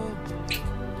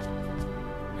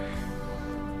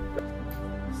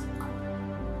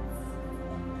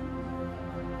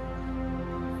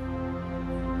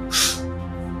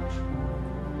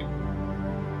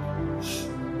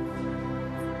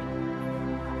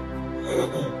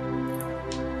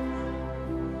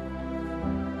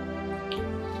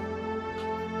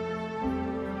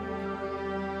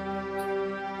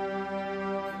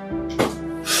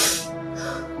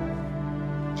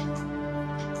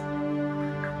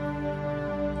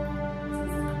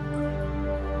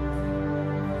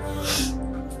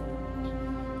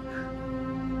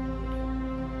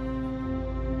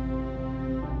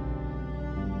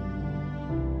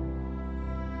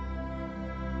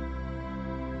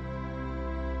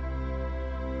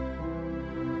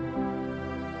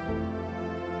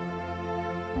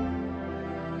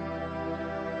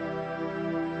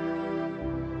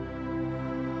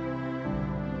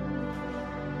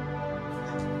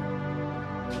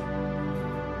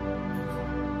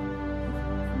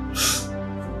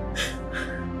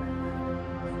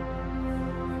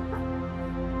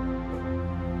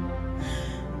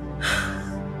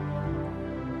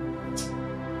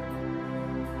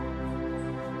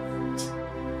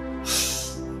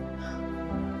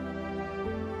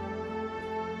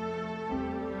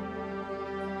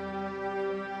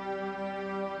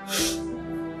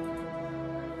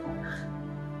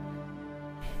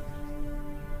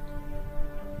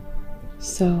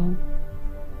 So,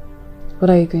 what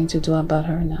are you going to do about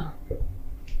her now?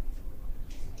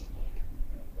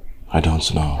 I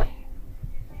don't know.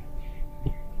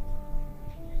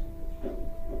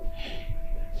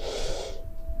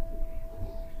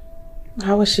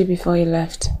 How was she before you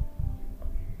left?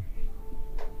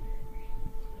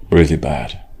 Really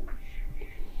bad.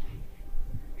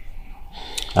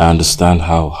 I understand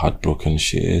how heartbroken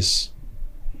she is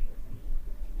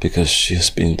because she has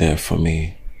been there for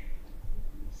me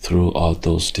through all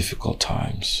those difficult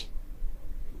times.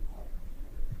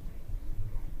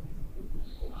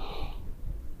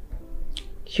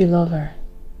 You love her.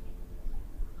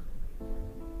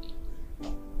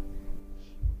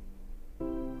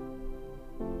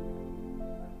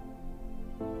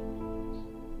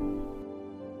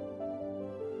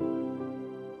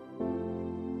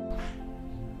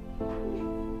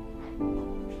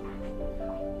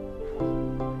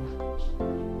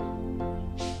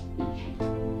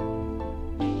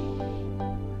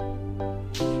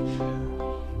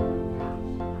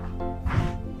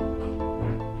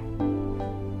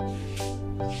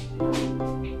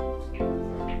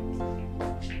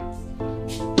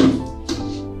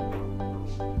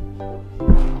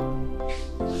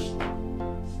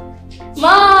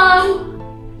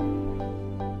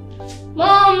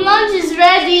 Mom, lunch is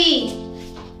ready.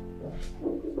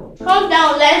 Come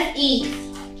down, let's eat.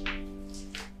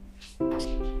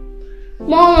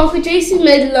 Mom, Uncle Jason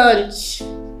made lunch.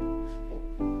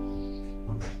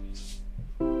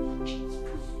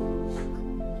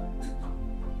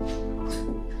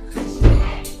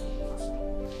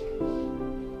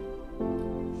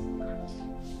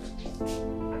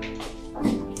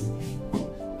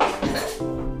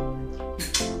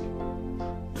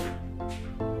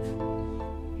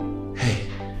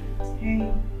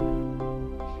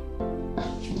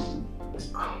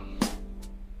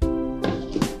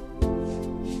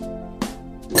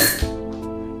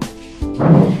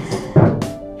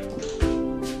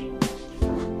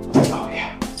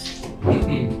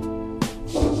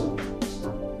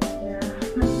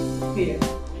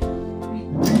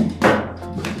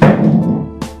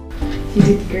 You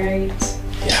did great.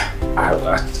 Yeah,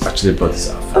 I actually brought this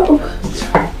out. Oh,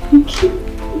 thank you.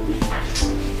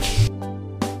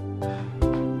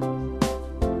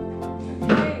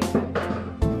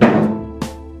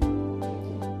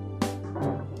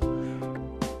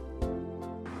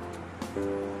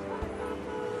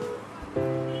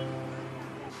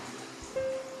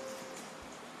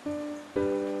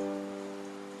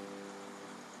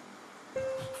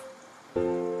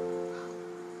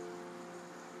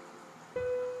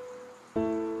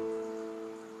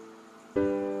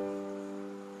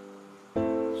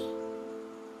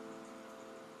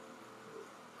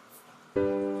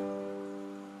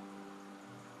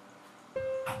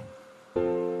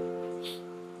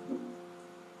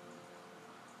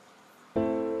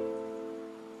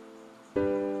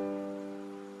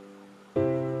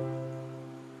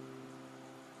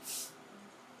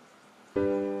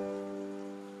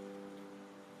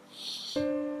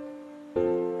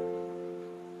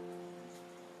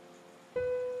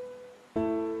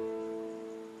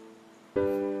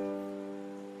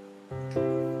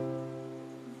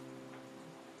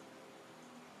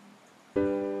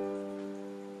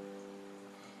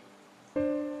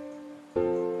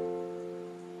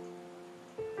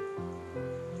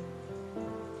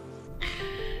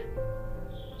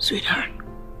 Sweetheart,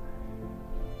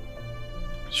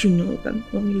 you know that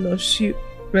Mommy loves you,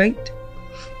 right?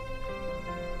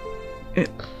 Yeah.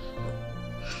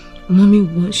 Mommy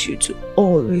wants you to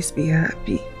always be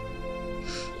happy.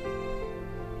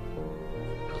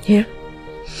 Yeah?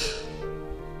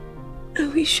 I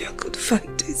wish I could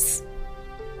fight this.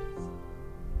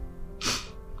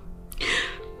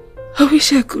 I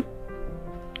wish I could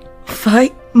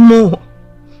fight more.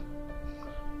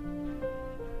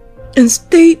 And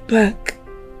stay back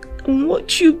and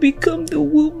watch you become the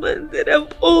woman that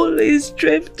I've always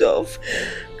dreamt of.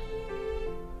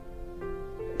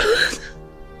 But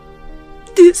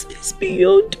this is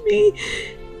beyond me.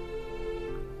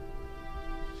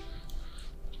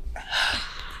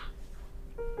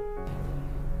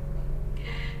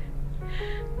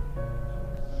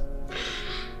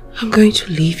 I'm going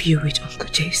to leave you with Uncle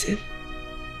Jason.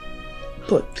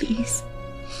 But please,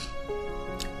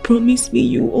 promise me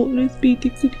you'll always be the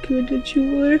good girl that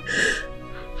you were.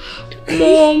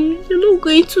 Mom, you're not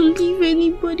going to leave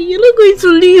anybody. You're not going to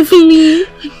leave me.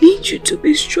 I need you to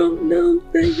be strong now,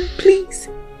 Naya, please.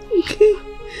 Okay?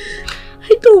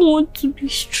 I don't want to be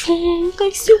strong. I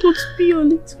still want to be your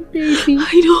little baby.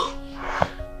 I know.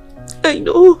 I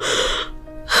know.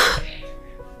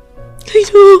 I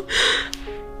know.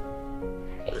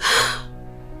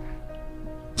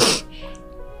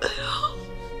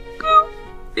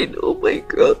 I know my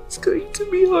girl is going to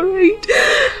be alright.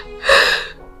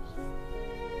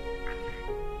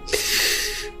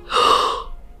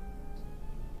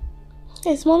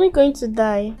 Is mommy going to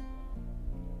die?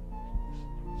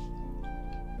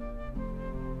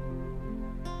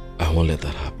 I won't let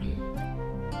that happen.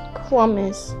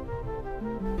 Promise.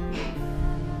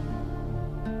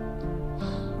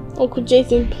 Uncle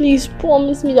Jason, please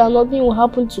promise me that nothing will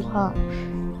happen to her.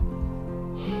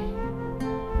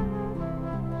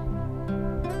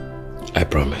 I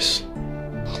promise.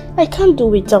 I can't do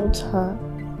without her.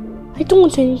 I don't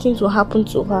want anything to happen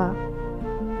to her.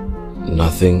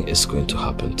 Nothing is going to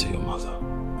happen to your mother.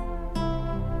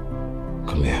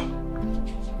 Come here.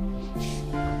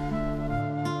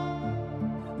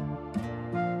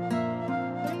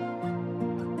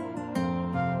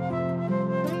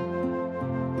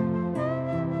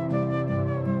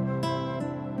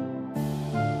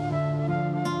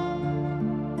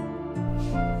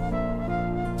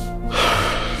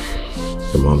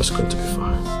 Your mom is going to be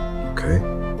fine, okay?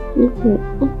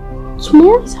 Okay.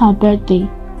 Tomorrow's her birthday.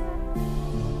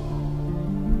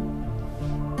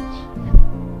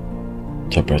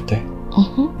 Your birthday?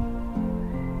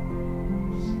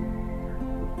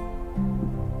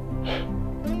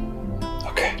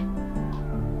 Okay.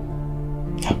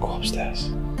 I'll go upstairs.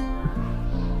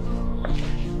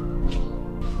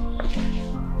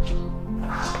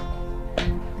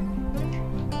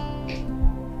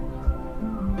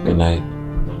 Good night.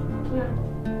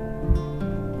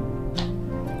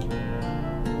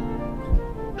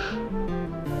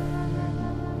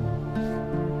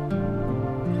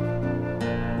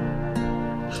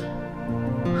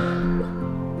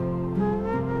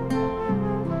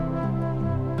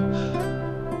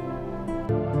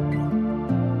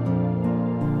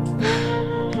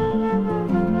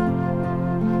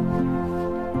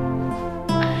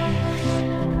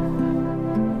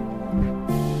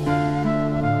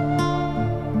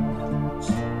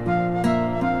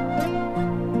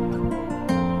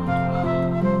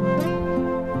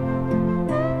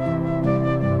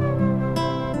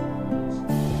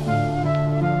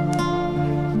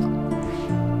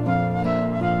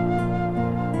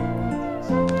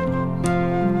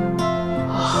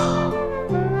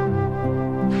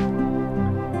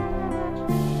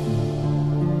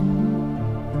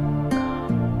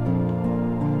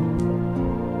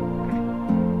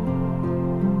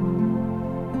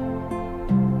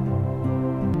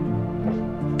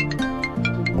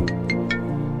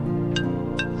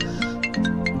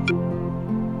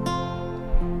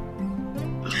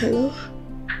 Hello?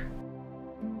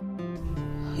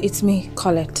 It's me,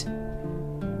 Colette.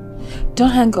 Don't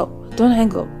hang up. Don't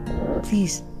hang up.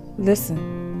 Please, listen.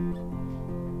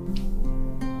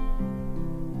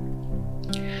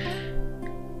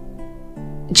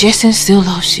 Jason still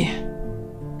loves you.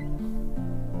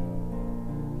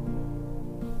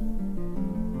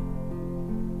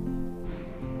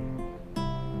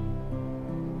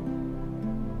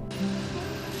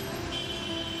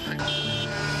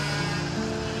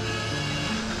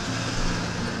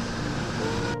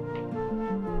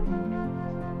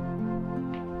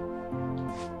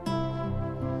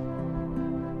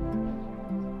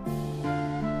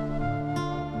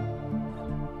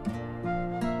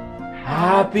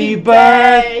 Happy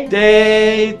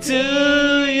birthday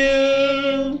to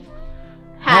you.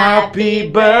 Happy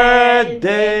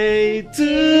birthday to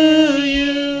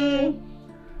you.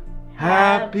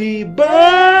 Happy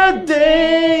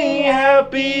birthday.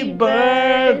 Happy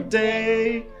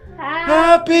birthday.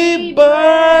 Happy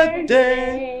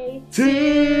birthday to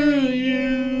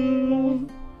you.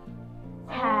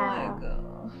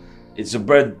 It's your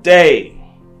birthday.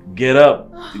 Get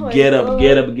up. Get up,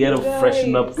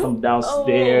 freshen up, come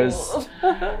downstairs,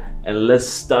 and let's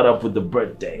start up with the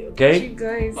birthday, okay? You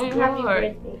guys, Happy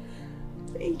birthday.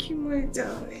 Thank you, my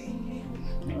darling.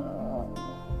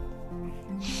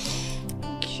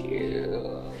 Thank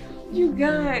you. You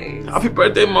guys. Happy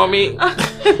birthday, mommy.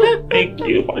 Thank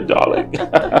you, my darling.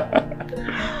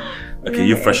 Okay,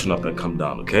 you freshen up and come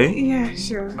down, okay? Yeah,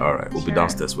 sure. All right, we'll be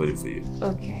downstairs waiting for you.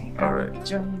 Okay. All right.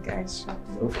 Join you guys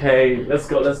shortly. Okay, let's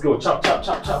go. Chop, chop,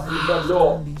 chop, chop. You got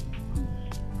door.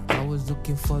 I was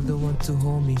looking for the one to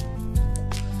hold me,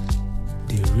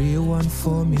 the real one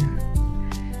for me.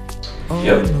 Oh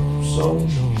Yep. no, So,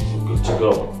 no. good to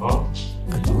go, huh?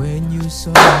 And when you saw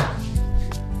me,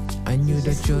 I knew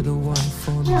that you're the one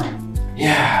for me.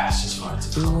 Yeah, it's just fine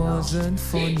to It wasn't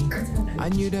funny. I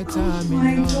knew that I'm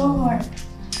in love.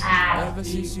 Ever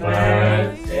since you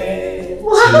birthday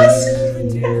What?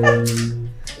 to you.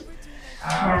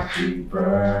 Happy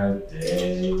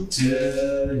birthday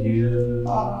to you.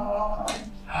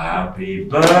 Happy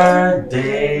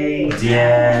birthday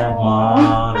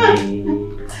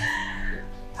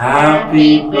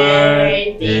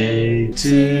birthday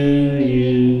to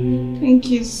you. Thank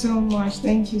you so much.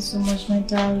 Thank you so much, my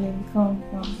darling. Come.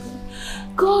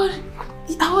 God,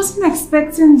 I wasn't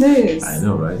expecting this. I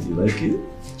know, right? You like it?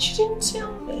 You didn't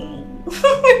tell me.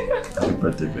 Happy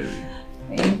birthday, baby.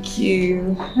 Thank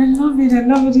you. I love it.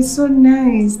 It's so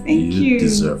nice. Thank you. You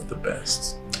deserve the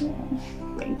best.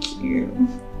 Thank you.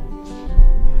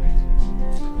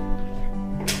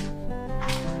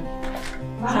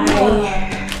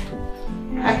 Hi.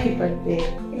 Happy birthday.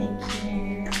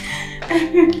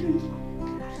 Thank you.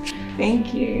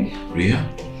 Thank you. Ria?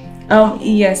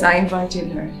 Yes, I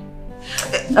invited her.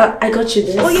 I got you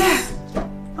this. Oh yeah.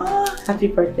 Happy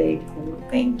birthday.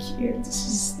 Thank you.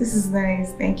 This is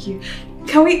nice. Thank you.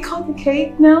 Can we cut the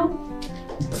cake now?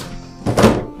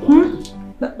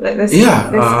 Let's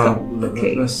cut the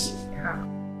cake.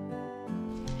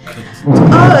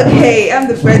 Okay, I'm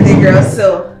the birthday girl,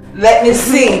 so let me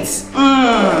see it.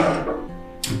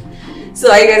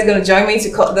 So are you guys gonna join me to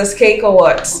cut this cake or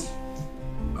what?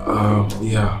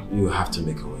 Yeah, you have to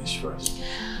make a wish first.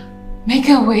 Make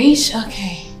a wish?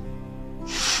 Okay.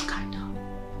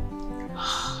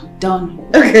 Done.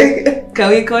 Okay. Can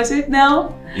we cut it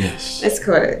now? Yes. Let's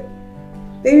cut it.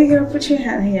 Baby girl, put your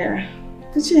hand here.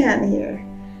 Put your hand here.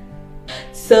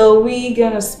 So we're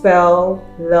gonna spell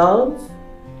love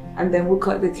and then we'll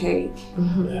cut the cake.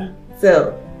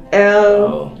 So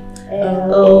L-O-V-E.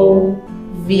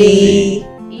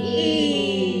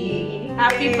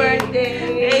 Happy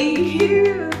birthday. Thank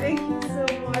you. Thank you so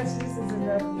much. This is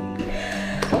lovely.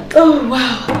 Oh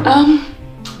wow.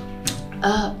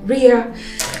 Ria,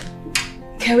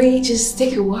 can we just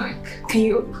take a walk? Can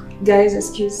you guys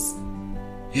excuse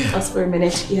us for a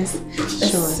minute? Yes.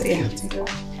 Sure. Yeah, take a walk.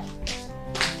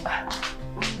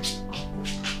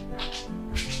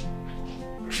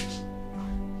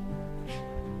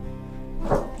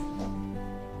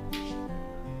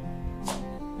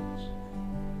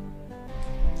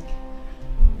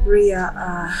 Ria,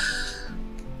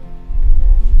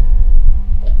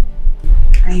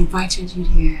 I invited you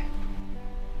here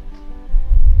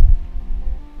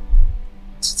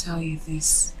to tell you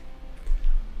this.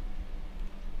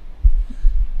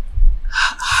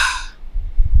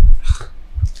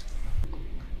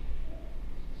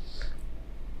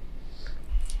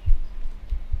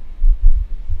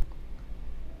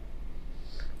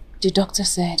 The doctor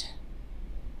said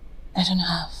I don't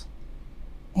have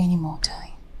any more time.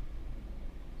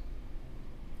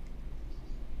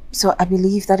 So I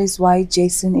believe that is why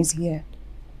Jason is here.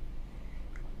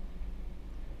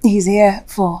 He's here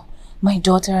for my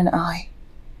daughter and I.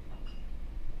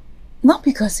 Not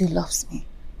because he loves me.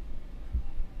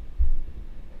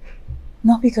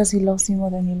 Not because he loves me more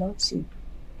than he loves you.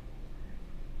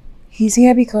 He's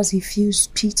here because he feels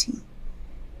pity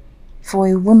for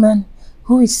a woman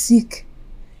who is sick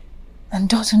and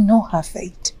doesn't know her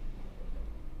fate.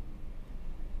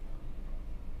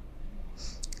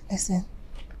 Listen,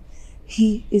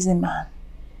 he is a man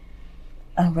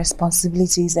and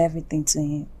responsibility is everything to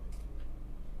him.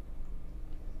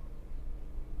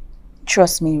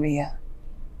 Trust me, Ria.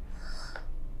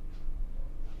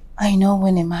 I know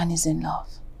when a man is in love.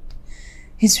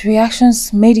 His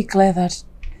reactions made it clear that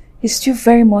he's still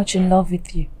very much in love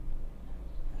with you.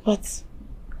 But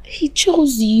he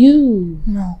chose you.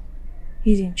 No,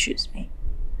 he didn't choose me.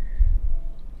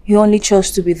 He only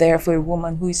chose to be there for a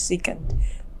woman who is sick and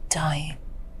dying.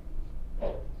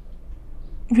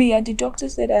 Ria, the doctor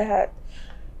said I had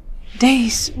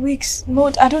days, weeks,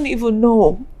 months, I don't even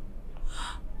know.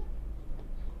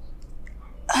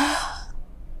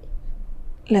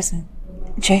 Listen,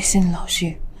 Jason loves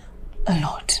you a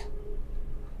lot.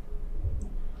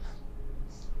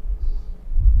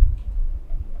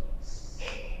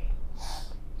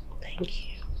 Thank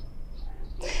you.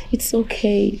 It's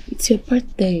okay. It's your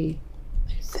birthday.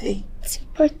 Birthday? It's your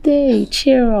birthday.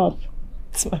 Cheer up.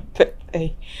 It's my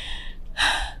birthday.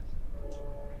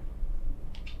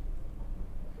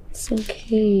 It's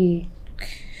okay.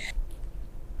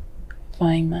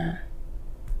 Fine, man.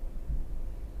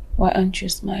 Why aren't you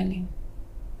smiling?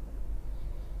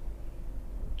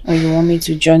 Or you want me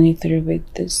to journey through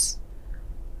with this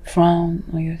frown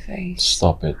on your face?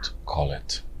 Stop it. Call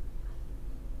it.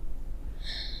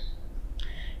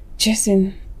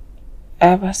 Jason,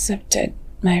 I've accepted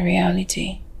my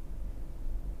reality.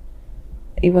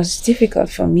 It was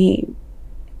difficult for me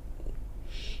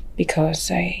because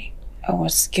I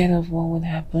was scared of what would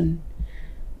happen.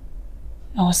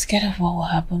 I was scared of what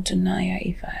would happen to Naya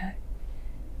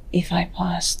if I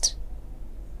passed.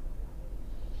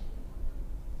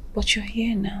 But you're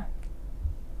here now.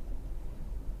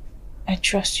 I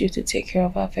trust you to take care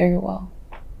of her very well.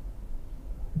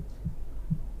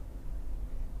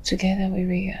 together with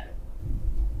Ria.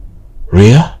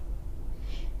 Ria?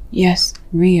 Yes,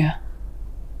 Ria.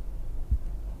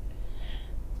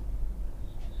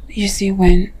 You see,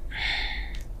 when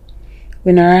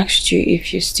I asked you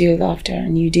if you still loved her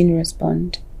and you didn't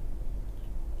respond,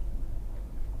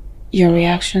 your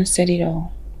reaction said it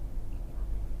all.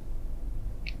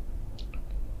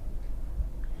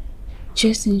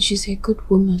 Jason, she's a good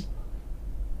woman.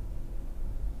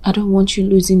 I don't want you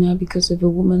losing her because of a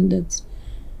woman that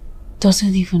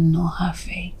doesn't even know her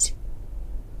fate.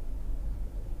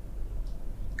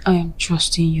 I am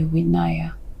trusting you with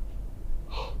Naya,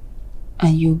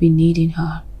 and you'll be needing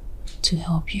her to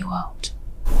help you out.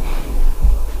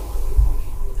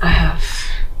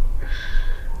 I've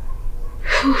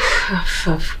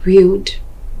willed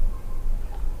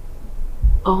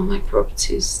all my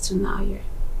properties to Naya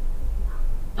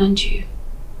and you.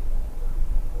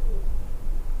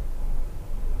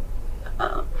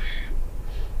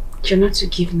 You're not to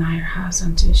give Naya her house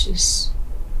until she's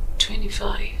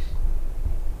 25.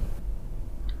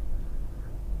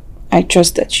 I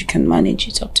trust that you can manage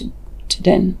it up to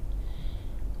then.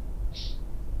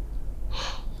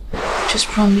 Just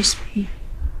promise me.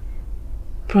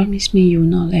 Promise me you'll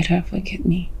not let her forget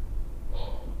me.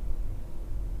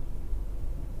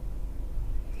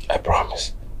 I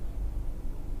promise.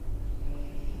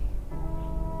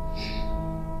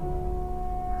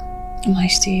 Am I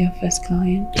still your first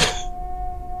client?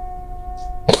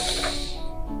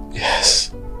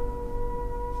 Yes.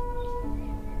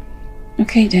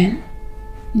 Okay then.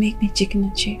 Make me chicken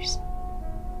and chips.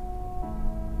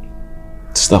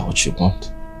 Is that what you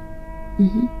want?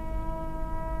 Mm-hmm.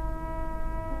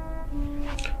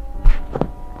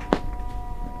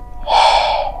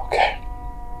 Okay.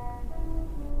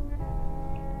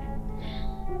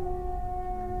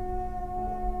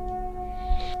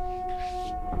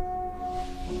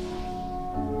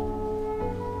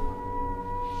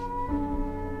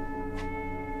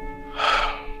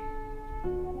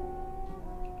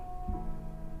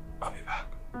 I'll be back.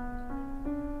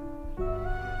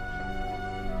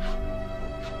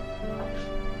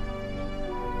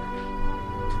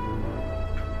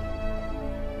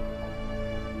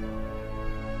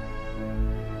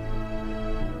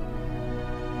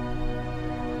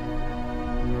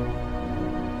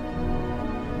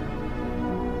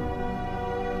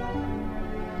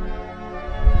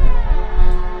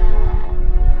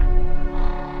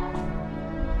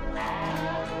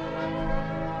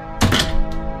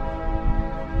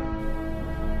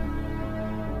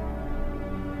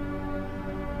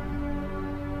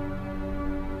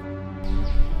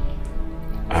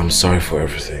 I'm sorry for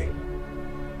everything.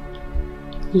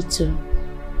 Me too.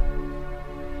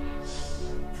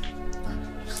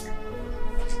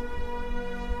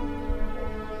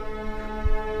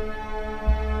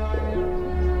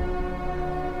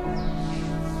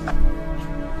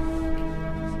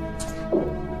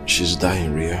 She's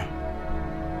dying, Ria.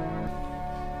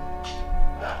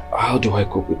 How do I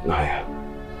cope with Naya?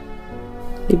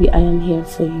 Baby, I am here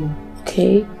for you,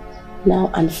 okay? Now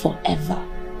and forever.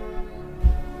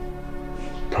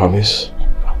 Promise? I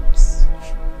promise.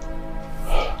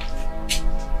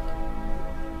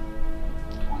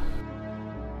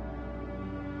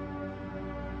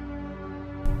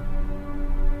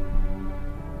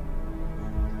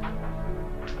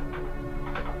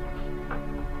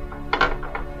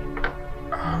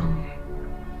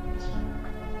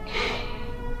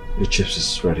 Your chips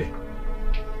is ready.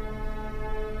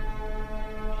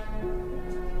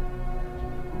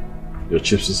 Your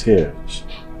chips is here.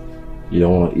 You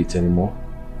don't want to eat anymore?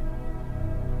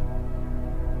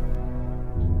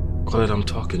 Call it, I'm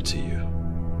talking to you.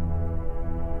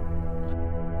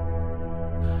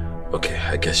 Okay,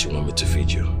 I guess you want me to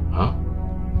feed you, huh?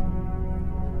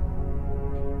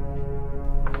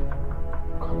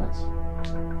 Colette?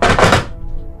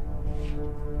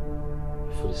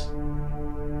 Food is...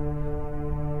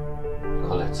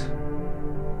 Colette.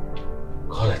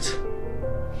 Colette.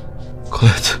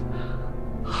 Colette.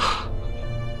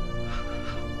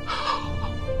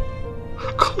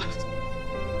 Colette.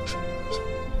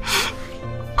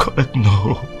 Colette,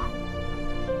 no.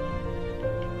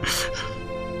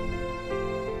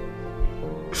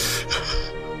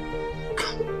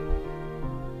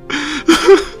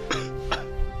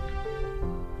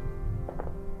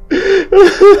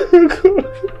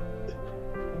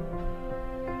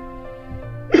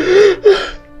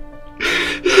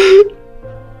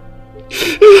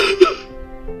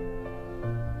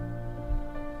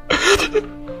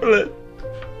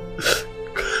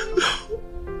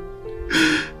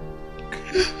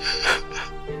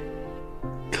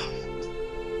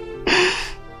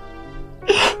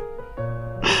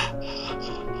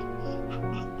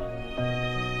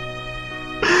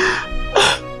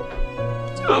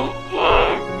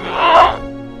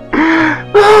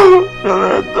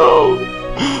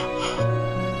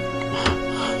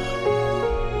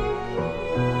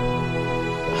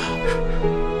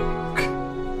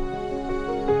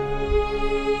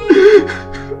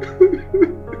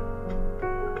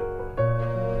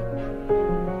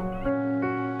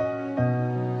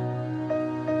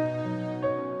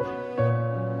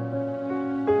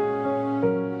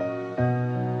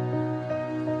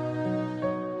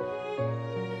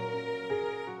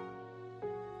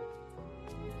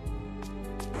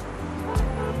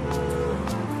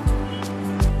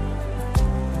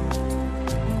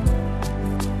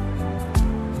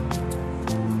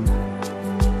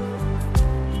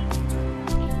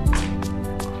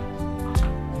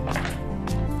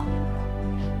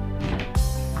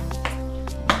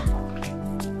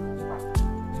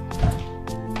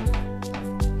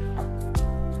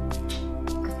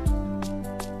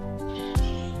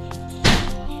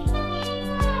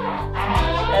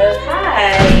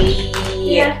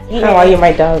 Yeah. How are you,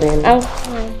 my darling? I'm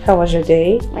fine. How was your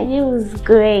day? My day was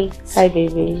great. Hi,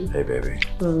 baby. Hey, baby.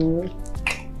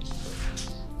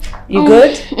 You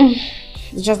good?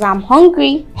 It's just I'm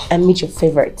hungry. And meet your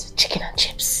favorite, chicken and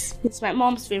chips. It's my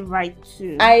mom's favorite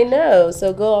too. I know.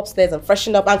 So go upstairs and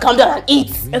freshen up and come down and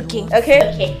eat. Okay.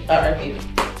 Okay? Okay. Alright, baby.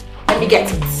 Let me get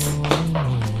it.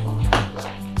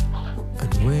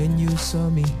 And when you saw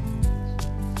me,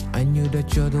 I knew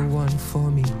that you're the one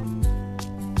for me.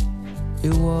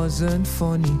 It wasn't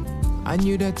funny, I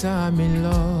knew that I'm in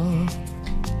love.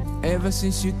 Ever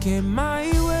since you came my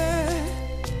way,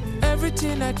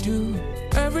 everything I do,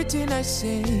 everything I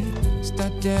say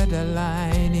started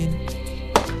aligning.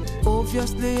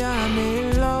 Obviously I'm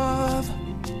in love.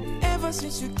 Ever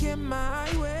since you came my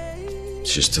way,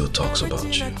 She still talks about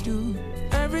you. I do,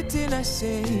 everything I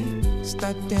say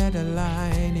started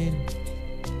aligning.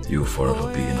 You'll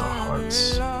forever be in our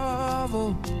hearts.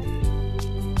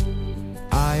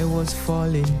 I was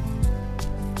falling.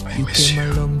 I miss came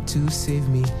you. along to save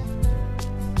me.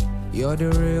 You're the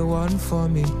real one for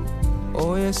me.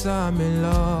 Oh yes, I'm in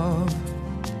love.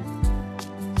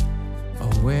 Oh,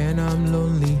 when I'm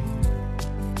lonely,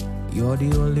 you're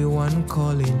the only one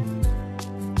calling.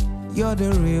 You're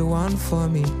the real one for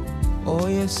me. Oh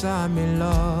yes, I'm in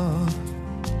love.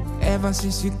 Ever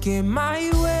since you came my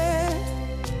way,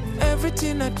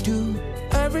 everything I do,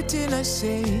 everything I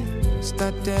say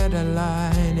started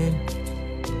aligning.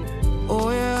 Oh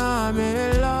yeah, I'm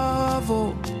in love.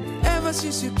 Oh, ever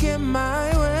since you came my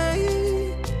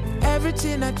way,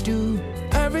 everything I do,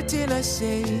 everything I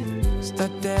say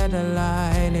started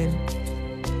aligning.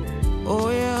 Oh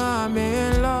yeah, I'm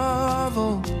in love.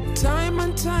 Oh, time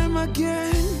and time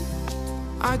again,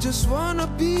 I just wanna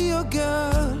be your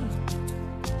girl.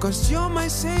 'Cause you're my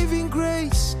saving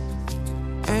grace,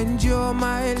 and you're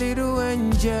my little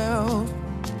angel.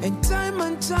 And time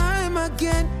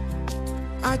again,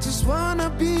 I just wanna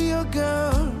be your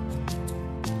girl.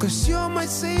 'Cause you're my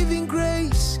saving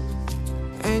grace,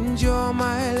 and you're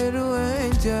my little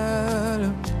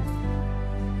angel.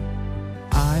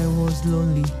 I was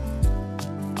lonely,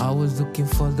 I was looking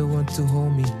for the one to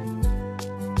hold me,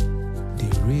 the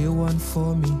real one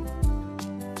for me.